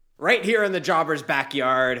right here in the Jobber's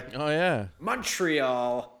backyard. Oh yeah.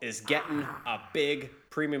 Montreal is getting a big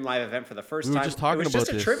premium live event for the first We were time. just talking it was about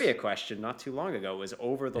just a this. trivia question not too long ago. It was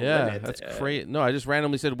over the Yeah, limit. that's great. No, I just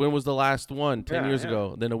randomly said when was the last one? 10 Yeah, years yeah.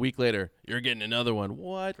 ago. Then a week later, you're getting another one.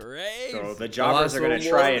 What? Great. So the Jobbers last are going one to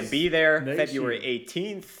try was and be there next February year.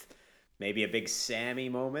 18th. Maybe a big Sammy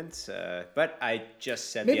moment. But I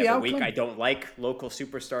just said Maybe the other I'll week come. I don't like local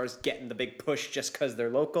superstars getting the big push just because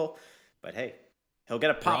they're local. But hey, he'll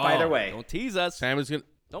get a pop either way. Don't tease us. Sammy's gonna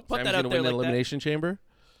Don't put Sammy's that out gonna there win the like elimination chamber.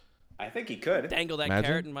 I think he could. that. Dangle that Imagine.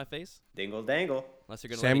 carrot in my face. Dingle dangle. Unless you're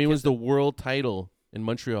gonna. Sammy wins the world title in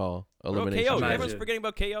Montreal KO. elimination. Everyone's Imagine. forgetting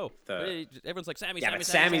about KO. The- Everyone's like Sammy. Yeah, Sammy. but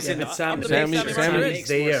Sammy. Sammy's Sammy. in the- I'm Sammy- the big Sammy- Sammy Sammy- makes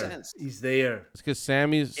He's more there. sense. He's there. It's because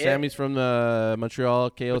Sammy's from Montreal.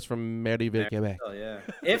 KO's from Marieville, Quebec. Oh yeah.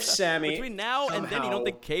 If Sammy Between now and then, you don't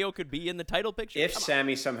think KO could be in the title picture? if Come on.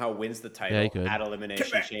 Sammy somehow wins the Yeah, he title could. at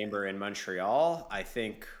Elimination Chamber in Montreal, I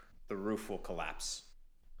think the roof will collapse.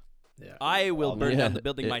 Yeah. I will burn Yeah, down the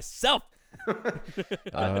building it- myself.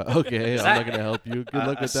 Okay, I'm not gonna help you. Good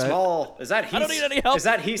luck A with that. small is that Heath, I don't need any help. Is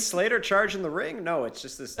that Heath Slater charging the ring? No, it's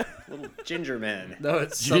just this little ginger man. No,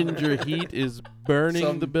 it's some Ginger heat is burning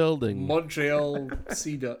some the building. Montreal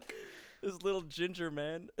Sea Duck. This little ginger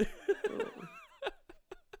man.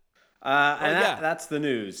 And yeah. that's the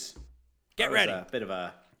news. Get That was ready. A bit of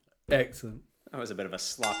a Excellent.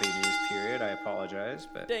 sloppy news period. I apologize,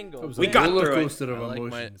 but Dangle. It was We a got roller through it. coaster of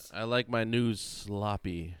emotions. I like my news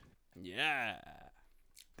sloppy. Yeah.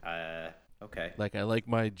 okay. Like I like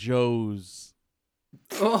my Joes.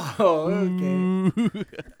 Oh, okay.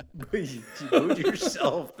 You booed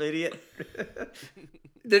yourself, idiot.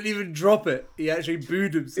 Didn't even drop it. He actually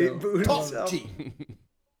booed himself. himself.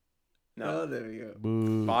 No, Oh, there we go.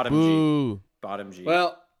 Boo. Bottom Boo. bottom G.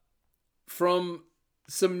 Well, from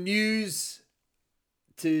some news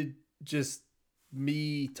to just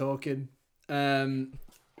me talking, I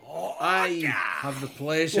have the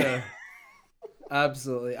pleasure.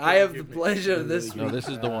 Absolutely, I have the pleasure this No, week. this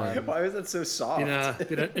is the one. Why was that so soft?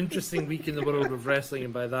 Been an interesting week in the world of wrestling,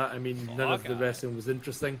 and by that I mean none of the wrestling was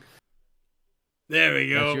interesting. There we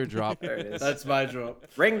go. That's your drop. There it is. That's my drop.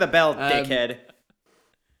 Ring the bell, dickhead.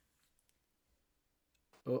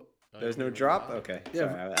 Oh, There's no drop. Okay. Yeah.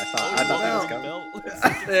 Sorry, I thought that was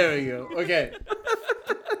coming. there we go. Okay.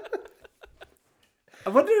 I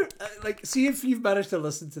wonder, see if you've managed to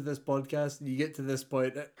listen to this podcast and you get to this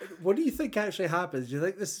point. What do you think actually happens? Do you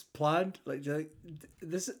think this is planned? Like, do you think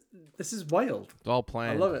this is wild? It's all I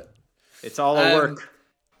planned. love it. It's all a work.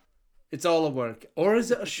 It's all a work. Or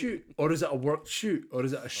is it a shoot? Or is it a worked shoot? Or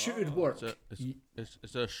is it a shooted work? It's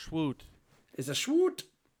a shoot. It's a shoot.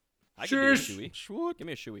 I can do a Shush. shoey. Shoot. Give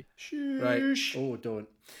me a shoey. Right. Oh, don't.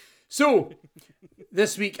 So,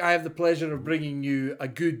 this week I have the pleasure of bringing you a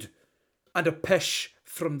good and a pish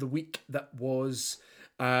from the week that was.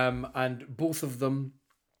 And both of them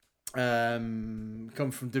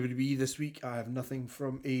come from WWE this week. I have nothing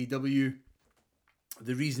from AEW.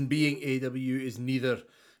 The reason being AEW is neither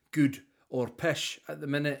good or pish at the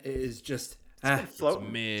minute. It is just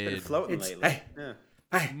Floating. mid. It's been floating It's lately. Yeah.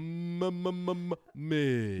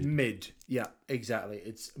 Mid. mid. Yeah, exactly.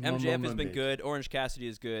 It's MJF has been mid. good. Orange Cassidy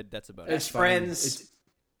is good. That's about it. It's fine. friends. It's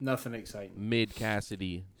nothing exciting. Mid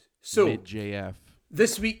Cassidy. So Mid JF.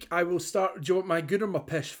 this week I will start. Do you want my good or my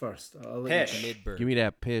pish first? I'll let you Pish. Midburn. Give me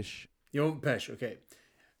that pish. You won't pish, okay.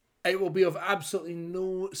 It will be of absolutely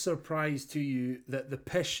no surprise to you that the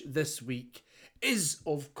pish this week is,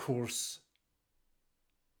 of course,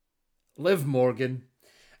 Liv Morgan.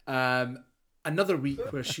 Another week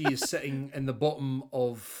where she is sitting in the bottom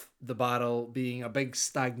of the barrel, being a big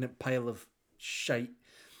stagnant pile of shite.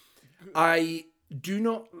 I do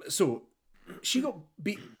not. So she got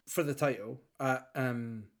beat for the title at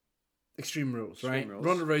Extreme Rules, right? Rules.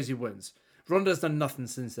 Ronda Rousey wins. Ronda's done nothing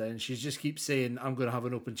since then. She just keeps saying, I'm going to have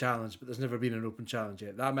an open challenge, but there's never been an open challenge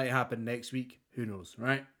yet. That might happen next week. Who knows,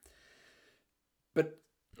 right? But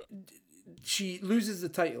she loses the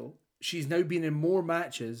title. She's now been in more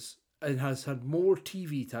matches and has had more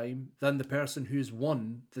TV time than the person who's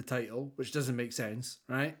won the title, which doesn't make sense,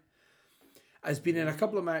 right? Has been in a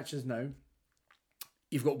couple of matches now.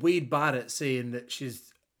 You've got Wade Barrett saying that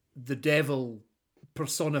she's the devil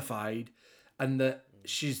personified and that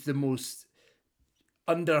she's the most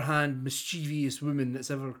underhand, mischievous woman that's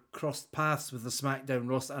ever crossed paths with the SmackDown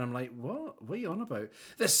roster. And I'm like, what? What are you on about?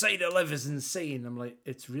 This side of Liv is insane. I'm like,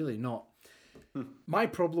 it's really not. My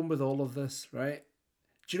problem with all of this, right?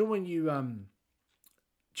 Do you know when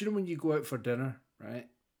you go out for dinner, right?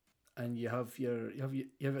 And you have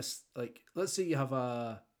let's say you have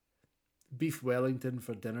a beef Wellington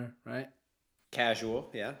for dinner, right? Casual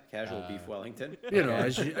beef Wellington. You know,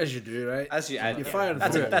 as you do, right? You fire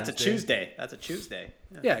that's through a, it that's a Wednesday. Tuesday. That's a Tuesday.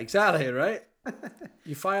 Yeah. Yeah, exactly, right?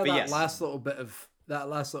 You fire But that yes. last little bit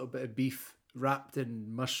of beef wrapped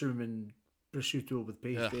in mushroom and prosciutto with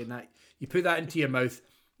pastry, and that you put that into your mouth,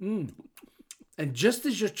 and just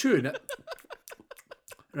as you're chewing it,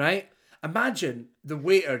 right? Imagine the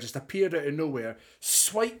waiter just appeared out of nowhere,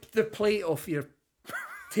 swiped the plate off your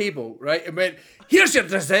table, right, and went, "Here's your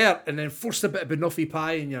dessert," and then forced a bit of banoffee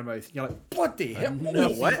pie in your mouth. And you're like, bloody hell,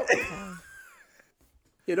 What?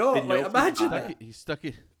 you know, like Banoffee imagine pie. that. He's stuck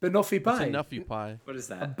it. Banoffee It's pie. a nuffy pie. What is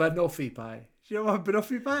A that? banoffee pie. Do you know what a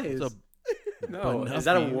banoffee pie is? It's No. Is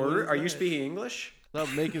that a Banoffee. word? Are you speaking English? Stop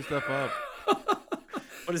making stuff up.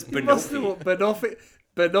 What is You must know Banoffee?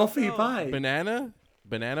 what banoffee pie. Banana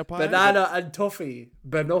pie. Banana and toffee.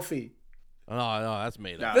 Banoffee. Oh no, that's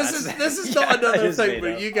made up. No. This That's- is yeah, not that another is thing made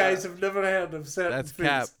where up. you guys have never heard of certain That's foods.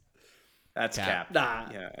 cap. That's Cap. cap.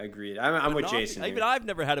 Nah. Yeah, agreed. I'm with Banoffee? Jason. Even here. I've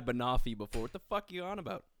never had a banoffee before. What the fuck are you on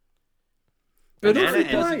about? Banana Banoffee and-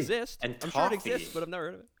 It does pie. exist. and I'm sure it toffee. exists, but I've never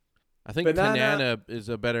heard of it. I think Banana- Tanana is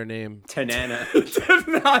a better name. Tanana.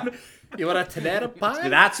 You want a Tanana pie?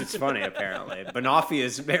 That's what's funny, apparently. Banoffee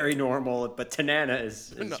is very normal, but Tanana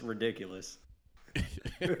is ridiculous.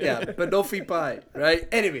 Yeah, banoffee pie, right?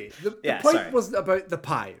 Anyway, the Yeah, point sorry. wasn't about the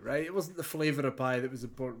pie, right? It wasn't the flavour of pie that was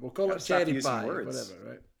important. We'll call it Gotta stop cherry using pie, words. whatever,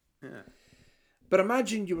 right? Yeah. But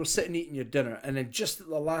imagine you were sitting eating your dinner, and then just at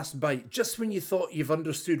the last bite, just when you thought you've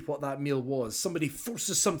understood what that meal was, somebody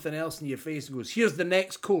forces something else in your face and goes, "Here's the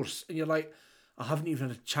next course," and you're like, "I haven't even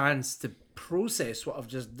had a chance to process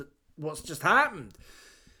what's just happened."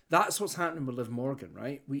 That's what's happening with Liv Morgan,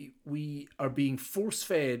 right? We are being force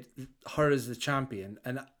fed her as the champion,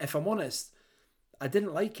 and if I'm honest, I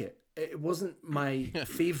didn't like it. It wasn't my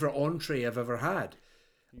favorite entree I've ever had.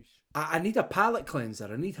 I need a palate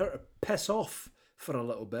cleanser. I need her to piss off for a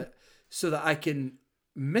little bit so that I can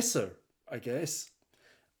miss her, I guess.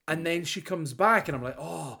 And then she comes back and I'm like,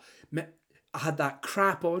 oh, I had that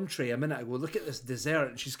crap entree a minute ago. Look at this dessert.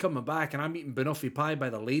 And she's coming back and I'm eating banoffee pie by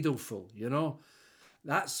the ladleful, you know?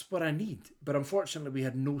 That's what I need. But unfortunately, we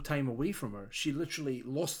had no time away from her. She literally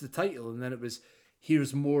lost the title and then it was,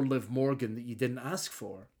 here's more Liv Morgan that you didn't ask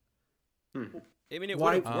for. I mean, it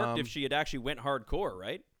Why- would have worked if she had actually went hardcore,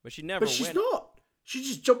 right? But she never But she's went. not. She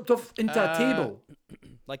just jumped off into a table.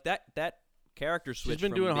 Like that character switch. She's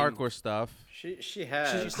been from doing being- hardcore stuff. She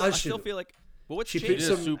has. I Has still she? feel like. But what's She She changed?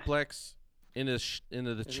 did a some- suplex.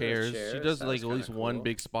 into the chairs. She chairs? does That like was at least kinda one cool.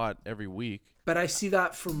 big spot every week. But I see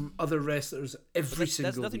that from other wrestlers every That's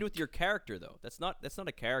single nothing to do week. with your character, though. That's not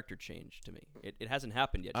a character change to me. It hasn't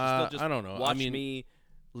happened yet. She's I still just don't know. I watch mean- me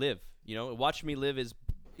live. You know, watch me live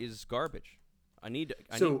is garbage. I need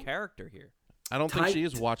So- character here. I don't think she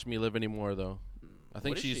is Tight. Watch Me Live anymore though. I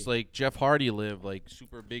think What is she's she? like Jeff Hardy Live, like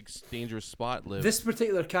super big dangerous spot Live. This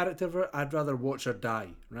particular character, of her, I'd rather watch her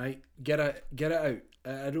die. Right? Get it out.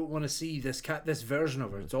 I don't want to see this version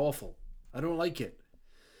of her. It's awful. I don't like it.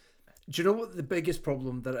 Do you know what the biggest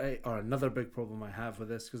problem or another big problem I have with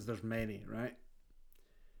this? Because there's many, right?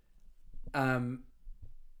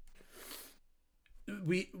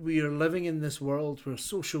 We are living in this world where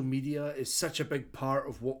social media is such a big part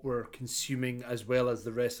of what we're consuming, as well as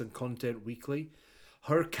the wrestling content weekly.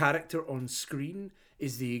 Her character on screen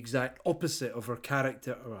is the exact opposite of her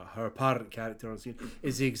character, or her apparent character on screen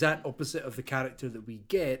is the exact opposite of the character that we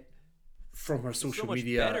get from her social so much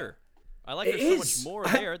media. better. I like It her so is. much more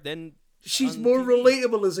there than She's on more TV.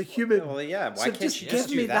 relatable as a human. Well, yeah. Why So can't just you give just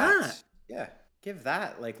do me that? that. Yeah, give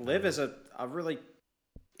that. Like, Liv is a really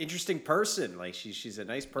interesting person. Like, she's a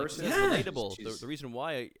nice person. It's Yeah. relatable. The reason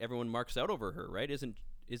why everyone marks out over her, right, isn't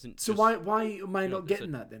So just- why am I you know, not it's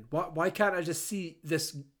getting a- that then? Why can't I just see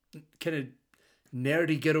this kind of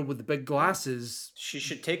nerdy girl with the big glasses? She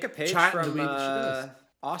should take a page Chatting the from way that she does.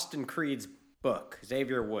 Austin Creed's book,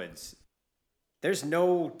 Xavier Woods. There's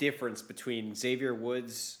no difference between Xavier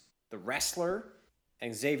Woods, the wrestler,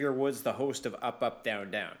 and Xavier Woods, the host of Up, Up, Down,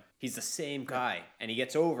 Down. He's the same guy, and he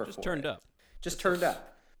gets over just for turned it. up. Just turned up.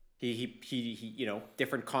 He you know,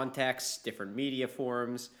 different contexts, different media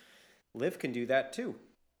forms. Liv can do that too.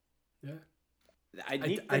 Yeah. I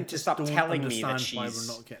need I them to just stop don't telling me that understand why she's.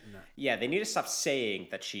 we're not getting that. Yeah, they need to stop saying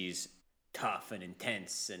that she's tough and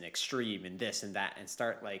intense and extreme and this and that, and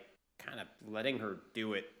start like kind of letting her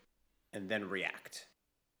do it and then react.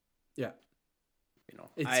 Yeah. You know,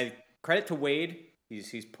 It's- I credit to Wade.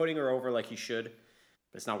 He's putting her over like he should,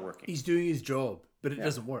 but it's not working. He's doing his job, but it Yeah.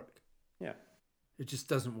 doesn't work. Yeah. It just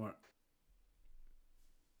doesn't work.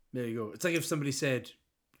 There you go. It's like if somebody said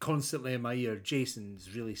constantly in my ear,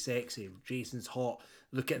 Jason's really sexy, Jason's hot,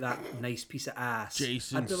 look at that nice piece of ass. I'd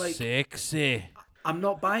Jason's be like, sexy. I'm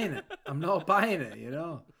not buying it. I'm not buying it, you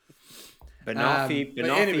know. Banoffee, but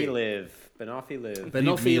Banoffee anyway. live. Banoffee live. But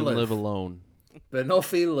Leave me Banoffee live live. alone.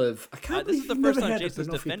 Banoffee live. I can't This believe is the you've first never time heard of Jason's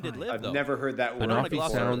Banoffee defended pie. Liv, I've though. never heard that word Banoffee before,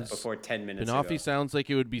 sounds- before 10 minutes Banoffee ago. sounds like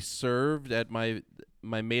it would be served at my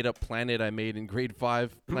made up planet I made in grade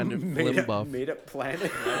 5, Planet Made up, Flimbuff. made up planet?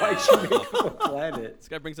 Why'd you make up a planet? This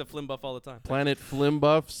guy brings up Flim Buff all the time. Planet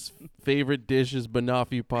Flimbuff's favorite dish is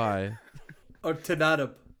banoffee pie, Or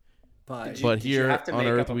Tanada pie. Did you- but here have to on make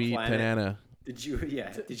up Earth a we eat planet? banana. Did you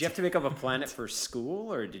have to make up a planet for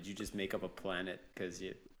school, or did you just make up a planet because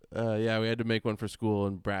you? Yeah, we had to make one for school,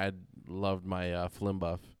 and Brad loved my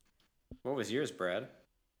Flimbuff. What was yours, Brad?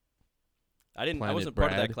 I didn't. I Planet wasn't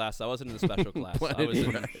part of that Brad. class. I wasn't in the special class. I Planet was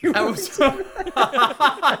in. Brad. I was,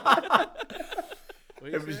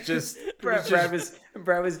 What it was just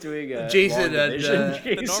Brad was doing Jason long and, division.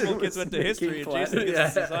 the The normal Jason kids was went to making history, and planets. Jason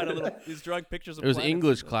gets to Yeah. design a little. He's drawing pictures of. It was planets.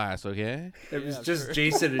 English class, okay? it was Yeah, just sure.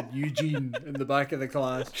 Jason and Eugene in the back of the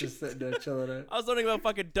class, just sitting there chilling out. I was learning about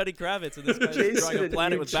fucking Duddy Kravitz, and this guy's Jason drawing a and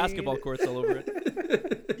planet with Eugene. basketball courts all over it.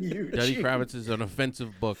 Duddy Kravitz is an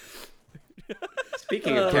offensive book.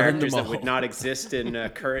 Speaking of Learn characters them that would all. not exist in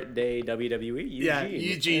current day WWE, Eugene. Yeah,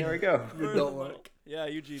 Eugene. There we go. Would not work. Yeah,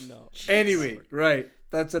 Eugene, no. Anyway, right.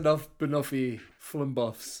 That's enough Banoffee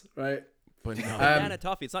Flimbuffs, right? But no. Banana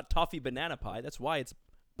toffee. It's not toffee banana pie. That's why it's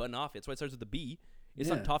Banoffee. That's why it starts with a B. It's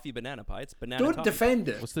Yeah. not toffee banana pie. It's banana Don't toffee. defend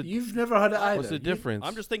it. What's the- You've never had it either. What's the difference?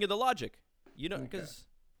 I'm just thinking the logic. You know, because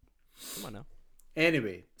come on now.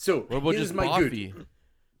 Anyway, so What about here's just my Boffy?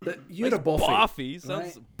 good. You're a Boffy. Boffy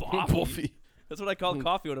sounds right? Boffy. Boffy. That's what I call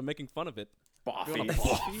coffee when I'm making fun of it. Boffy.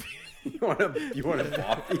 You want a Boffy? you want a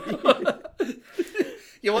Boffy?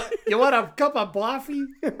 You want a cup of Boffy?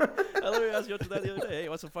 I literally asked you that the other day. Hey, you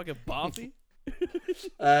want some fucking Boffy?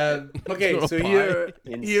 Okay, Want a so pie? here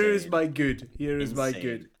is Insane. my good. Here is my Insane.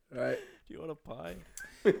 good. Right. Do you want a pie?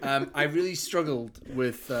 I really struggled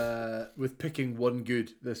with picking one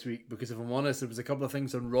good this week because if I'm honest, there was a couple of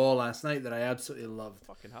things on Raw last night that I absolutely loved.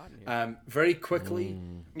 Fucking hot in here. Very quickly,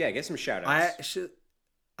 Yeah, get some shout outs.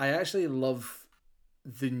 I actually love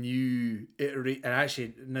the new iteration. And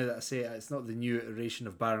actually, now that I say it, it's not the new iteration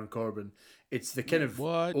of Baron Corbin. It's the kind of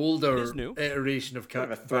What? older It is new. iteration of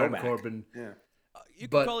Kind of a Baron throwback. Corbin. Yeah. You can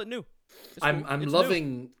but call it new. It's I'm cool. It's new.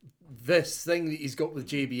 loving this thing that he's got with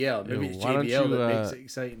JBL. Maybe Yo, it's why don't JBL you, that makes it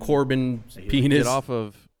exciting. Corbin I hear penis. Get off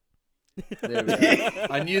of There we go.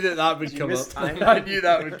 I knew that would come up. mistimed I knew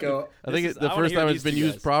that would go up. I think This it's the I wanna first hear time these it's been two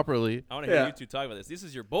used guys. properly. I want to hear Yeah. you two talk about this. This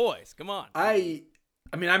is your boys. Come on.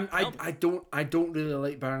 I mean, I don't really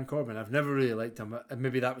like Baron Corbin. I've never really liked him.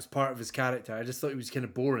 Maybe that was part of his character. I just thought he was kind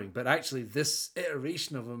of boring. But actually, this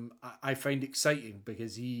iteration of him, I find exciting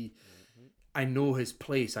because I know his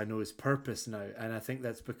place. I know his purpose now, and I think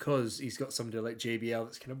that's because he's got somebody like JBL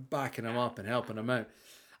that's kind of backing him up and helping him out.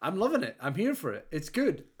 I'm loving it. I'm here for it. It's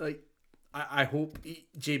good. Like, I hope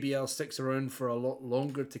JBL sticks around for a lot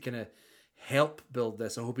longer to kind of help build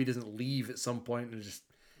this. I hope he doesn't leave at some point and just.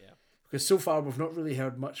 Because so far we've not really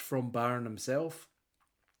heard much from Baron himself.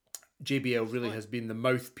 JBL really has been the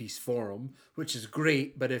mouthpiece for him, which is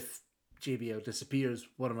great. But if JBL disappears,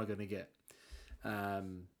 what am I going to get?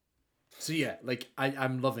 So yeah, like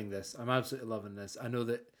I'm loving this. I'm absolutely loving this. I know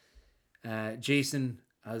that Jason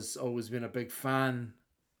has always been a big fan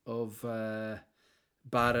of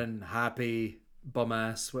Baron, Happy,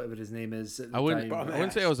 Bumass, whatever his name is. At the I wouldn't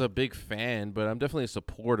time. say I was a big fan, but I'm definitely a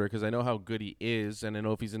supporter because I know how good he is, and I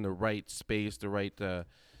know if he's in the right space, the right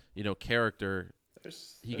character,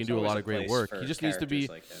 he can do a lot of great work. He just needs to be.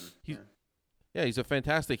 Like him. He's a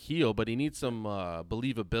fantastic heel, but he needs some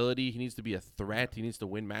believability. He needs to be a threat. He needs to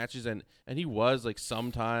win matches, and he was like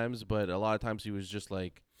sometimes, but a lot of times he was just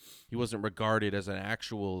like he wasn't regarded as an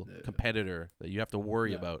actual competitor that you have to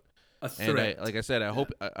worry about. A threat. And like I said, I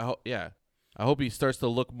hope he starts to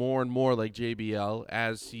look more and more like JBL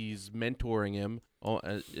as he's mentoring him.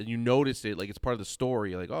 And you notice it, like it's part of the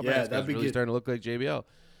story. Like, oh man, this guy's really starting to look like JBL.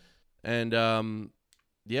 And and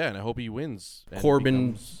I hope he wins. And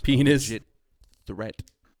Corbin becomes a penis. legit threat.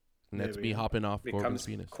 And that's me hopping off Corbin's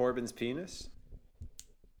penis. Corbin's penis.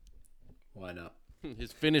 Why not?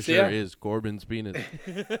 His finisher is Corbin's penis.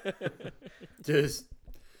 Just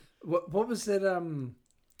what was it?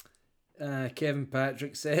 Kevin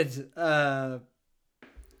Patrick said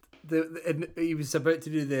he was about to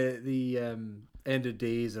do the end of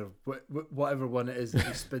days or whatever one it is that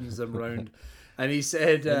he spins them round, and he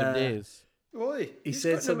said End of days. Oi, he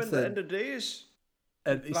said something at the end of days.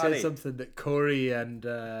 And he said something that Corey and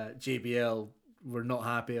JBL were not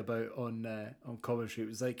happy about on commentary. It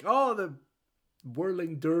was like, oh, the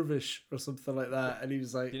whirling dervish or something like that, and he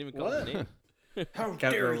was like, Didn't even call his name. How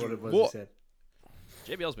can't dare remember you? what it was he said.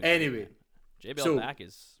 JBL's been Anyway, great, man. JBL so- back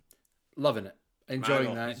is Loving it, enjoying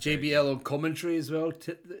Man, that. he's very JBL on commentary as well.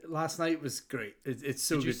 Last night was great. It's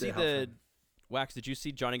so Did you good see to have him. Wax? Did you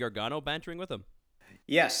see Johnny Gargano bantering with him?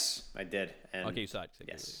 Yes, I did. And Okay, you saw it.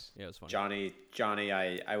 Yes. Yeah, it was funny. Johnny,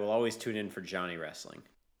 I will always tune in for Johnny wrestling.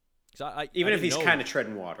 'Cause Even I if he's didn't know- kind of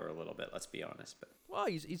treading water a little bit, let's be honest. But Well,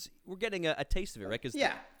 we're getting a taste of it, right? Because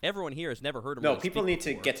Yeah. everyone here has never heard him. no, really people speak need to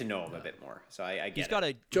before. get to know him a bit more. So I get He's it. got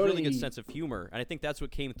a Johnny- really good sense of humor, and I think that's what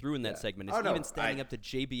came through in that segment. Is Oh, no, even standing I- up to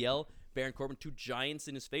JBL, Baron Corbin, two giants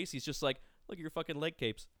in his face. He's just like, "Look at your fucking leg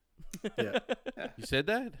capes." Yeah, You said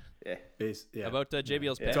that? Yeah. yeah. About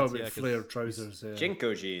JBL's pants. Talking Yeah, about 'cause flare trousers. Yeah.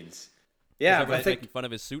 Jinko jeans. Yeah, everybody I was think. making fun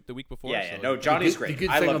of his suit the week before. Yeah, so no, Johnny's The great. good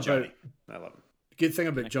I thing love about- Johnny. I love him. The good thing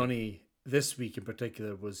about Johnny this week in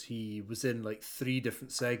particular was he was in like 3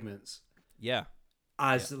 different segments Yeah,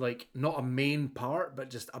 as like not a main part,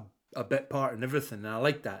 but just a bit part and everything. And I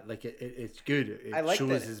like that. Like it's good. It I like shows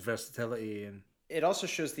that- his versatility and It also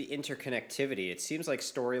shows the interconnectivity. It seems like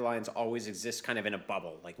storylines always exist kind of in a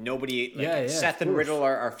bubble. Like nobody, like Yeah, Seth of and course. Riddle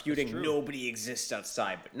are feuding. true. Nobody exists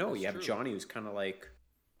outside. But no, you have true. Johnny who's kind of like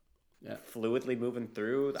Yeah. fluidly moving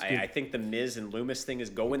through. I think the Miz and Loomis thing is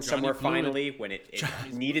going Johnny somewhere Fluid. finally when it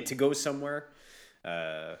needed to go somewhere.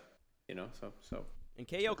 So and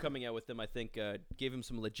KO coming out with them, I think, gave him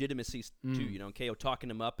some legitimacy too. You know, and KO talking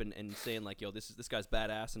him up and saying like, "Yo, this guy's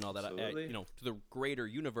badass" and all that. Absolutely. To the greater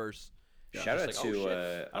universe. shout out Just like, to oh,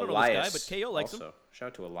 shit. I don't know Elias. this guy, but KO likes him. also. Shout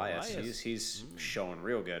out to Elias. Elias. He's showing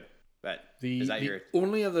real good. But the is that your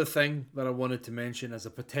only other thing that I wanted to mention as a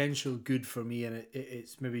potential good for me, and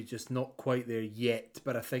it's maybe just not quite there yet,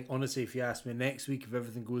 but I think honestly, if you ask me next week, if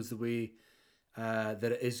everything goes the way that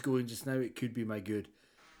it is going just now, it could be my good.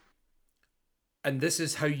 And this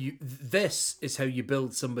is how you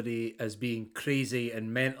build somebody as being crazy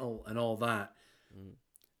and mental and all that.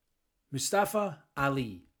 Mustafa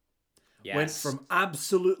Ali went Yes. from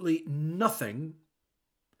absolutely nothing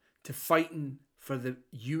to fighting for the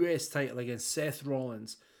US title against Seth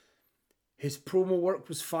Rollins. His promo work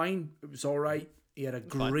was fine. It was all right. He had a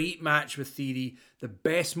great match with Theory. The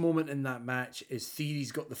best moment in that match is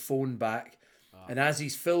Theory's got the phone back. And as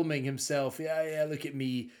he's filming himself, look at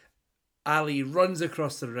me. Ali runs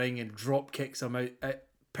across the ring and drop kicks him out.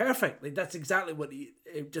 Perfect. Like, that's exactly what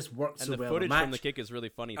it just works And so the well. footage match. from the kick is really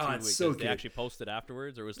funny too. Oh, it's because so they good. actually posted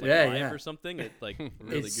afterwards, or it was like Yeah, live yeah. or something. It's like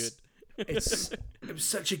really good. it was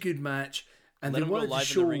such a good match, and Let they him go wanted to live in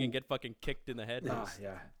show. the ring and get fucking kicked in the head.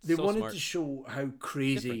 They so wanted smart. to show how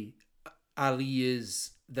crazy Ali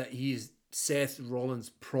is, that he's Seth Rollins'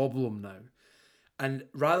 problem now, and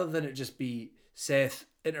rather than it just be Seth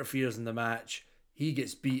interferes in the match, he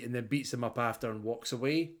gets beat and then beats him up after and walks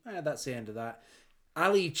away. That's the end of that.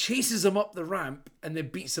 Ali chases him up the ramp and then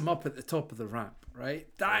beats him up at the top of the ramp, right?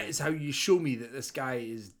 That is how you show me that this guy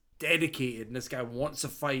is dedicated and this guy wants a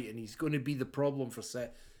fight and he's going to be the problem for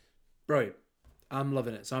Seth. Brilliant. I'm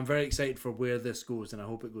loving it. So I'm very excited for where this goes, and I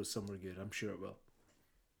hope it goes somewhere good. I'm sure it will.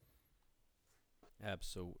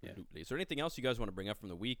 Absolutely. Is there anything else you guys want to bring up from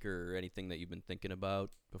the week or anything that you've been thinking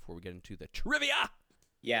about before we get into the trivia?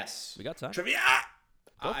 Yes. We got time. Trivia!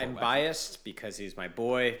 I'm biased because he's my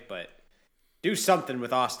boy, but do something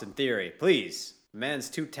with Austin Theory, please. The man's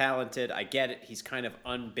too talented. I get it. He's kind of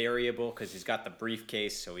unburyable because he's got the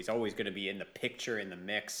briefcase, so he's always going to be in the picture, in the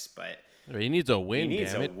mix, but He needs a win, he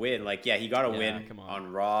needs damn a it. win. Like, yeah, he got a win come on.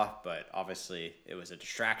 on Raw, but obviously it was a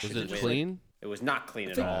distraction. Was it win. clean? It was not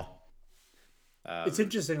clean at all. It's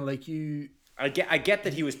interesting, like you... I get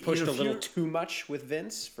that he was pushed You know, a if little you're- too much with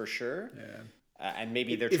Vince, for sure. Yeah. And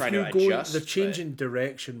maybe they're If trying you're to going, adjust. they're but- changing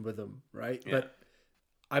direction with him, right? Yeah. But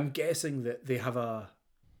I'm guessing that they have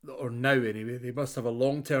or now anyway, they must have a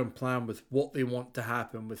long-term plan with what they want to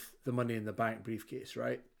happen with the Money in the Bank briefcase,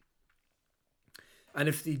 right? And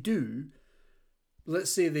if they do,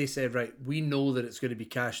 let's say they said, right, we know that it's going to be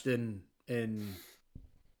cashed in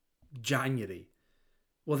January.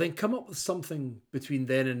 Well, then come up with something between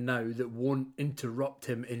then and now that won't interrupt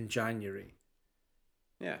him in January.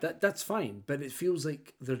 Yeah. That's fine, but it feels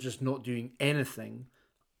like they're just not doing anything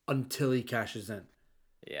until he cashes in.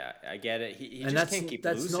 Yeah, I get it. He And just can't keep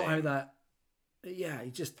that's losing. not how that. Yeah,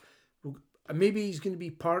 he just. Maybe he's going to be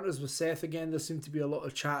partners with Seth again. There seemed to be a lot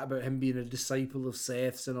of chat about him being a disciple of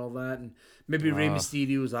Seth's and all that, and maybe Rey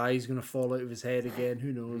Mysterio's eye is going to fall out of his head again.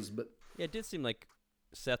 Who knows? But Yeah, it did seem like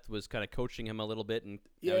Seth was kind of coaching him a little bit, and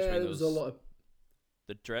yeah, there was a lot of.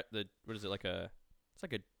 the what is it like a? It's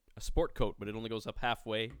like a sport coat, but it only goes up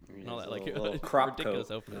halfway. And all it's that, a like little crop ridiculous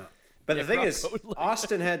coat. outfit. But Yeah, the thing crop is, coat, like-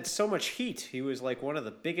 Austin had so much heat. He was like one of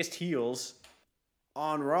the biggest heels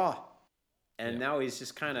on Raw. And now he's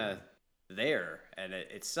just kind of there. And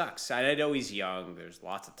it sucks. I know he's young. There's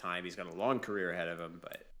lots of time. He's got a long career ahead of him.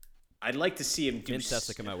 But I'd like to see him do Vince has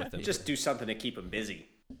to come out with him. just do something to keep him busy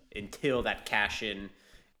until that cash in.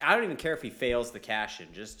 I don't even care if he fails the cash in.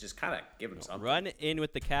 Just kind of give him something. Run in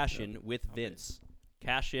with the cash in with Vince.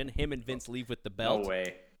 Cash in. Him and Vince leave with the belt. No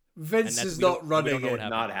way. Vince that's- is we don't- not we running don't know what it. happened.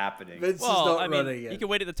 Not happening. Vince is Well, not I mean, running you it. can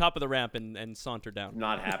wait at the top of the ramp and saunter down.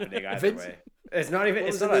 Not happening either Vince- way. It's not even. What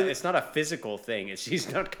It's was not. the name? It's not a physical thing. It's she's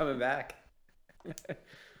not coming back.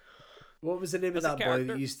 What was the name of That's a that boy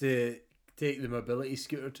character. that used to take the mobility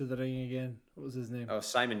scooter to the ring again? What was his name? Oh,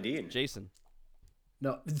 Simon Dean. Jason.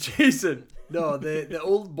 No, Jason. No, the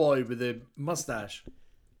old boy with the mustache.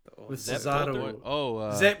 With Zeb Cesaro. Coulter?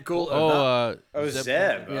 Oh, Zeb Coulter. Oh, Zeb.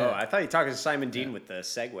 yeah. Oh, I thought you were talking to Simon Dean with the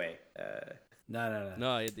Segway. No.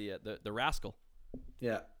 No, the rascal.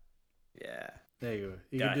 Yeah, Yeah. there you go.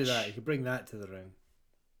 You can do Dutch. that. You can bring that to the ring.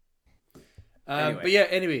 Anyway. But yeah,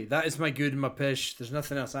 anyway, that is my good and my pish. There's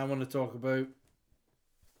nothing else I want to talk about.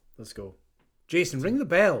 Let's go. Jason, ring the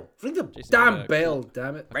bell. Ring the Jason, damn bell,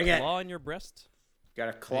 damn it. Bring it. Claw in your breast. Got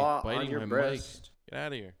a claw biting on your my breast. mic. Get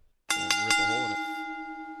out of here. Rip a hole in it.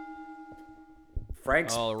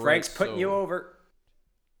 Frank's All right, Frank's putting so- you over.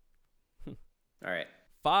 All right.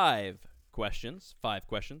 5 questions. 5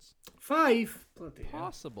 questions. 5. Bloody hell.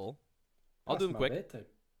 Possible. I'll Past do them my quick. bedtime.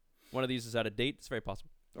 One of these is out of date. It's very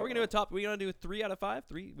possible. Are we gonna do a top? We gonna do 3 out of 5?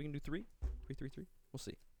 3. We can do 3. 3. We'll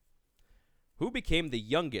see. Who became the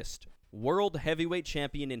youngest world heavyweight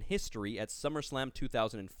champion in history at SummerSlam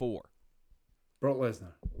 2004? Brock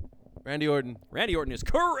Lesnar. Randy Orton. Randy Orton is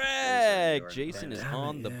correct. Orton. Jason is Damn it,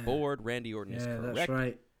 on the yeah. board. Randy Orton is Yeah, correct. that's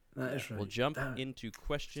right. That is right. We'll jump Damn it. into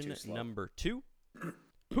question Too slow. number 2.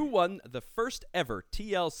 Who won the first ever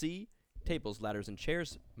TLC tables, ladders, and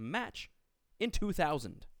chairs match in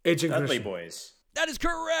 2000? Edge and Dudley Christian. Boys. That is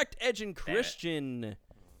correct. Edge and Damn it. Christian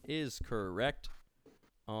is correct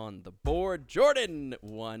on the board. Jordan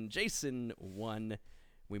won. Jason won.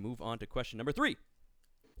 We move on to question number 3.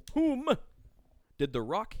 Whom did The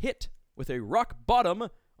Rock hit with a rock bottom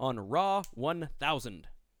on Raw 1000?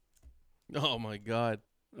 Oh my God.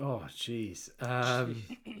 Oh, jeez.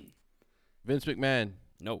 Vince McMahon.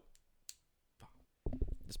 No.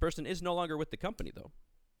 This person is no longer with the company, though.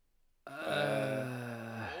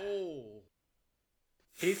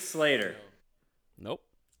 Heath Slater. Nope.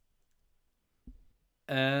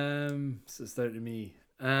 So it's down to me.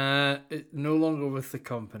 No longer with the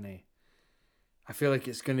company. I feel like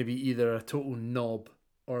it's going to be either a total knob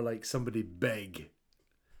or like somebody big.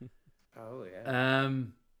 Oh yeah.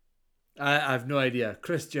 I have no idea.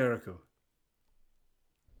 Chris Jericho.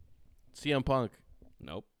 CM Punk.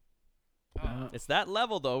 Nope. It's that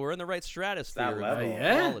level, though. We're in the right stratosphere. That of level.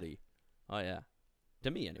 Yeah? Quality. Oh, yeah.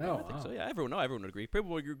 To me, anyway. Oh, I think wow. so. Yeah, everyone would agree.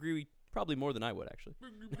 People would agree probably more than I would, actually.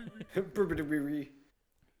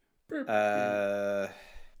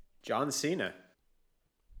 John Cena.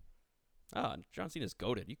 Ah, John Cena's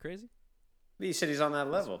goated. You crazy? You said he's on that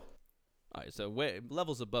level. All right, so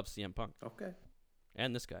levels above CM Punk. Okay.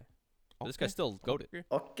 And this guy. This guy's still goated.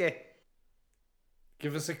 Okay.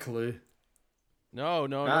 Give us a clue. No,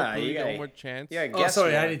 Ah, please, you gotta- one more chance. Yeah. Oh, Guess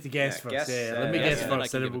sorry, one. I need to guess first. Let me guess, guess and then I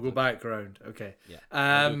first, can and then give we'll a go clue. back round. Okay. Yeah.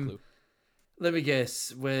 I'll do a clue. Let me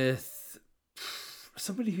guess with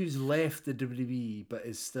somebody who's left the WWE but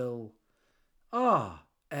is still. Oh.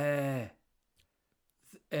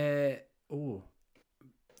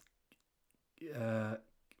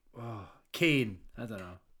 Kane. I don't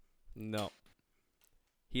know. No.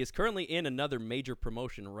 He is currently in another major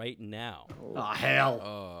promotion right now. Oh,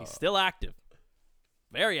 hell. He's still active.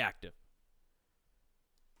 Very active.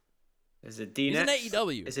 Is it Dean? He's in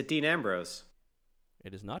AEW. Is it Dean Ambrose?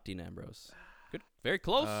 It is not Dean Ambrose. Good. Very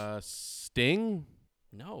close. Sting.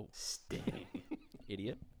 No. Sting.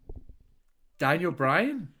 Idiot. Daniel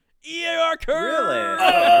Bryan? You are correct. Really?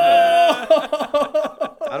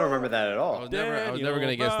 I don't remember that at I all. was never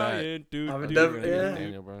gonna guess that. Yeah.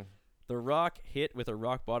 Daniel Bryan. The Rock hit with a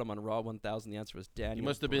rock bottom on Raw 1000. The answer was Daniel. He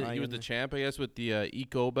must have been. He was the Bryan. champ, I guess, with the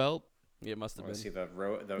Eco belt. Yeah, it must have Want to see been.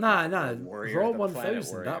 the Nah. warrior, Raw the planet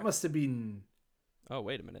 1000. warrior. That must have been. Oh,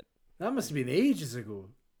 wait a minute. That must have been ages ago.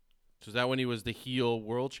 So is that when he was the heel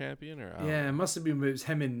world champion, or Yeah, it must have been when it was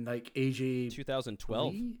him and like AJ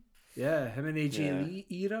 2012. Lee. Yeah, him and AJ Yeah. Lee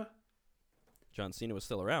era. John Cena was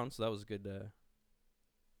still around, so that was a good.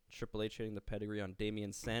 Triple H hitting the pedigree on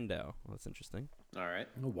Damian Sandow. Well, that's interesting. All right.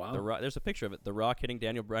 Oh wow. The Rock, there's a picture of it. The Rock hitting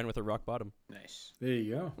Daniel Bryan with a rock bottom. Nice. There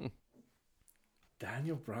you go.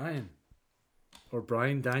 Daniel Bryan. Or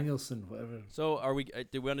Bryan Danielson, whatever. So, are we? Do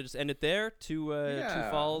we want to just end it there? Two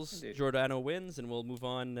Yeah, falls. indeed. Giordano wins, and we'll move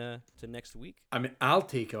on to next week. I mean, I'll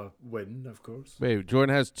take a win, of course. Wait,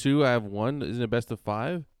 Jordan has 2. I have 1. Isn't it best of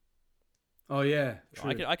 5? Oh yeah,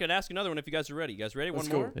 true. I can ask another one if you guys are ready. You guys ready? Let's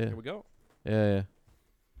One go. more. Yeah. Here we go. Yeah.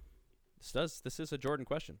 This is a Jordan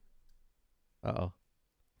question. Uh-oh.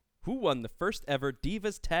 Who won the first ever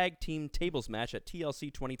Divas Tag Team Tables match at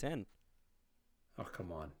TLC 2010? Oh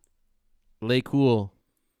come on. Lay Cool.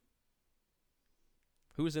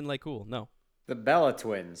 Who was in Lake Cool? No. The Bella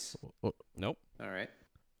Twins. Nope. All right.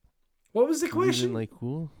 What was the Who's in question? Lay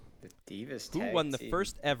Cool? The Divas. Who tag won the team.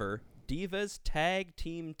 first ever Divas Tag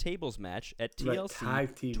Team Tables match at Right, TLC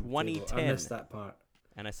tag team table. 2010? I missed that part.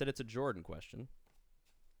 And I said it's a Jordan question.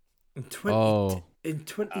 In Oh. in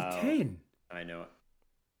 2010. I know it.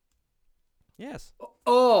 Yes.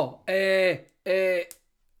 Oh, who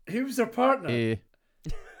was their partner? Eh.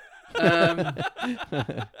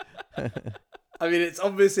 I mean, it's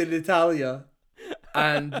obviously Natalia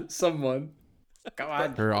and someone. Come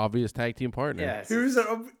on. Her obvious tag team partner. Yeah.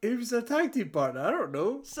 Who's their tag team partner? I don't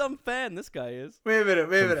know. Some fan this guy is. Wait a minute.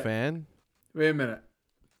 Some fan. Wait a minute.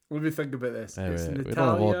 Let me think about this. Hey, It's we Natalia. don't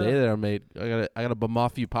have all day there, mate. I got a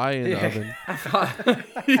Banoffee pie in the oven.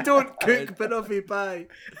 You don't cook banoffee pie.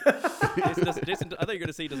 Jason, I thought you were going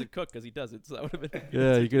to say he doesn't cook because he doesn't. So that would have been.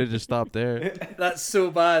 Yeah, you could have just stopped there. That's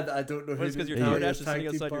so bad. I don't know What is who because your Natalia's DoorDash is tag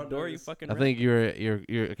sitting team outside your partner door? You is. fucking. I think you're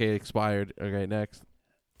okay. Expired. Okay, next.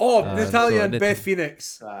 Oh, so Natalia and Nat- Beth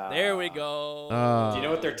Phoenix. There we go. Do you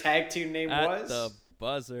know what their tag team name At was? the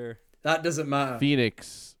buzzer. That doesn't matter.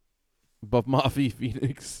 Phoenix. Banoffee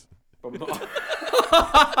Phoenix.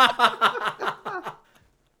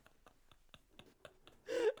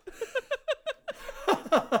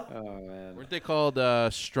 Oh man. Weren't they called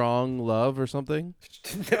Strong Love or something?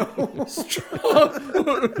 No.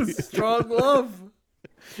 Strong love.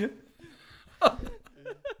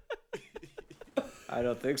 I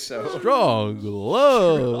don't think so. Strong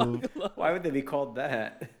Love. Why would they be called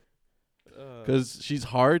that? Because she's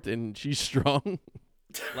hard and she's strong.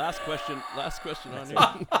 Last question on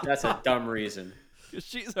here. That's a dumb reason.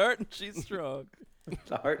 She's hurt and she's strong.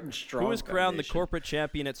 The Heart and Strong. Who was crowned the Foundation. corporate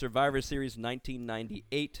champion at Survivor Series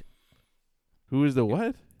 1998? Who is the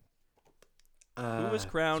what? Who was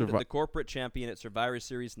crowned Survi- the corporate champion at Survivor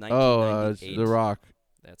Series Oh, it's 1998? The Rock.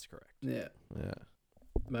 That's correct. Yeah. Yeah.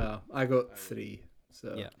 Well, I got 3.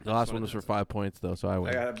 So Yeah. The last one was for 5 points though, so I I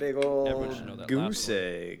win. got a big Everyone should know old that goose last one.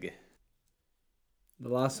 egg. the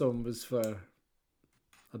last one was for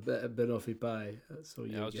a bit of banoffee pie. That's all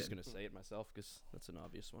you Yeah, I was get. just gonna say it myself because that's an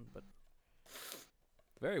obvious one, but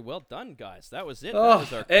Very well done, guys. That was it. Oh, That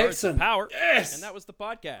was our Cards of excellent. Power. Yes. And that was the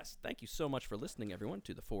podcast. Thank you so much for listening, everyone,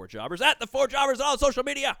 to The Four Jobbers at The Four Jobbers on all social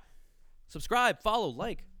media. Subscribe, follow,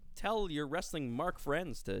 like. Tell your wrestling mark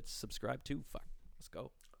friends to subscribe too. Fuck. Let's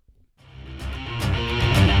go.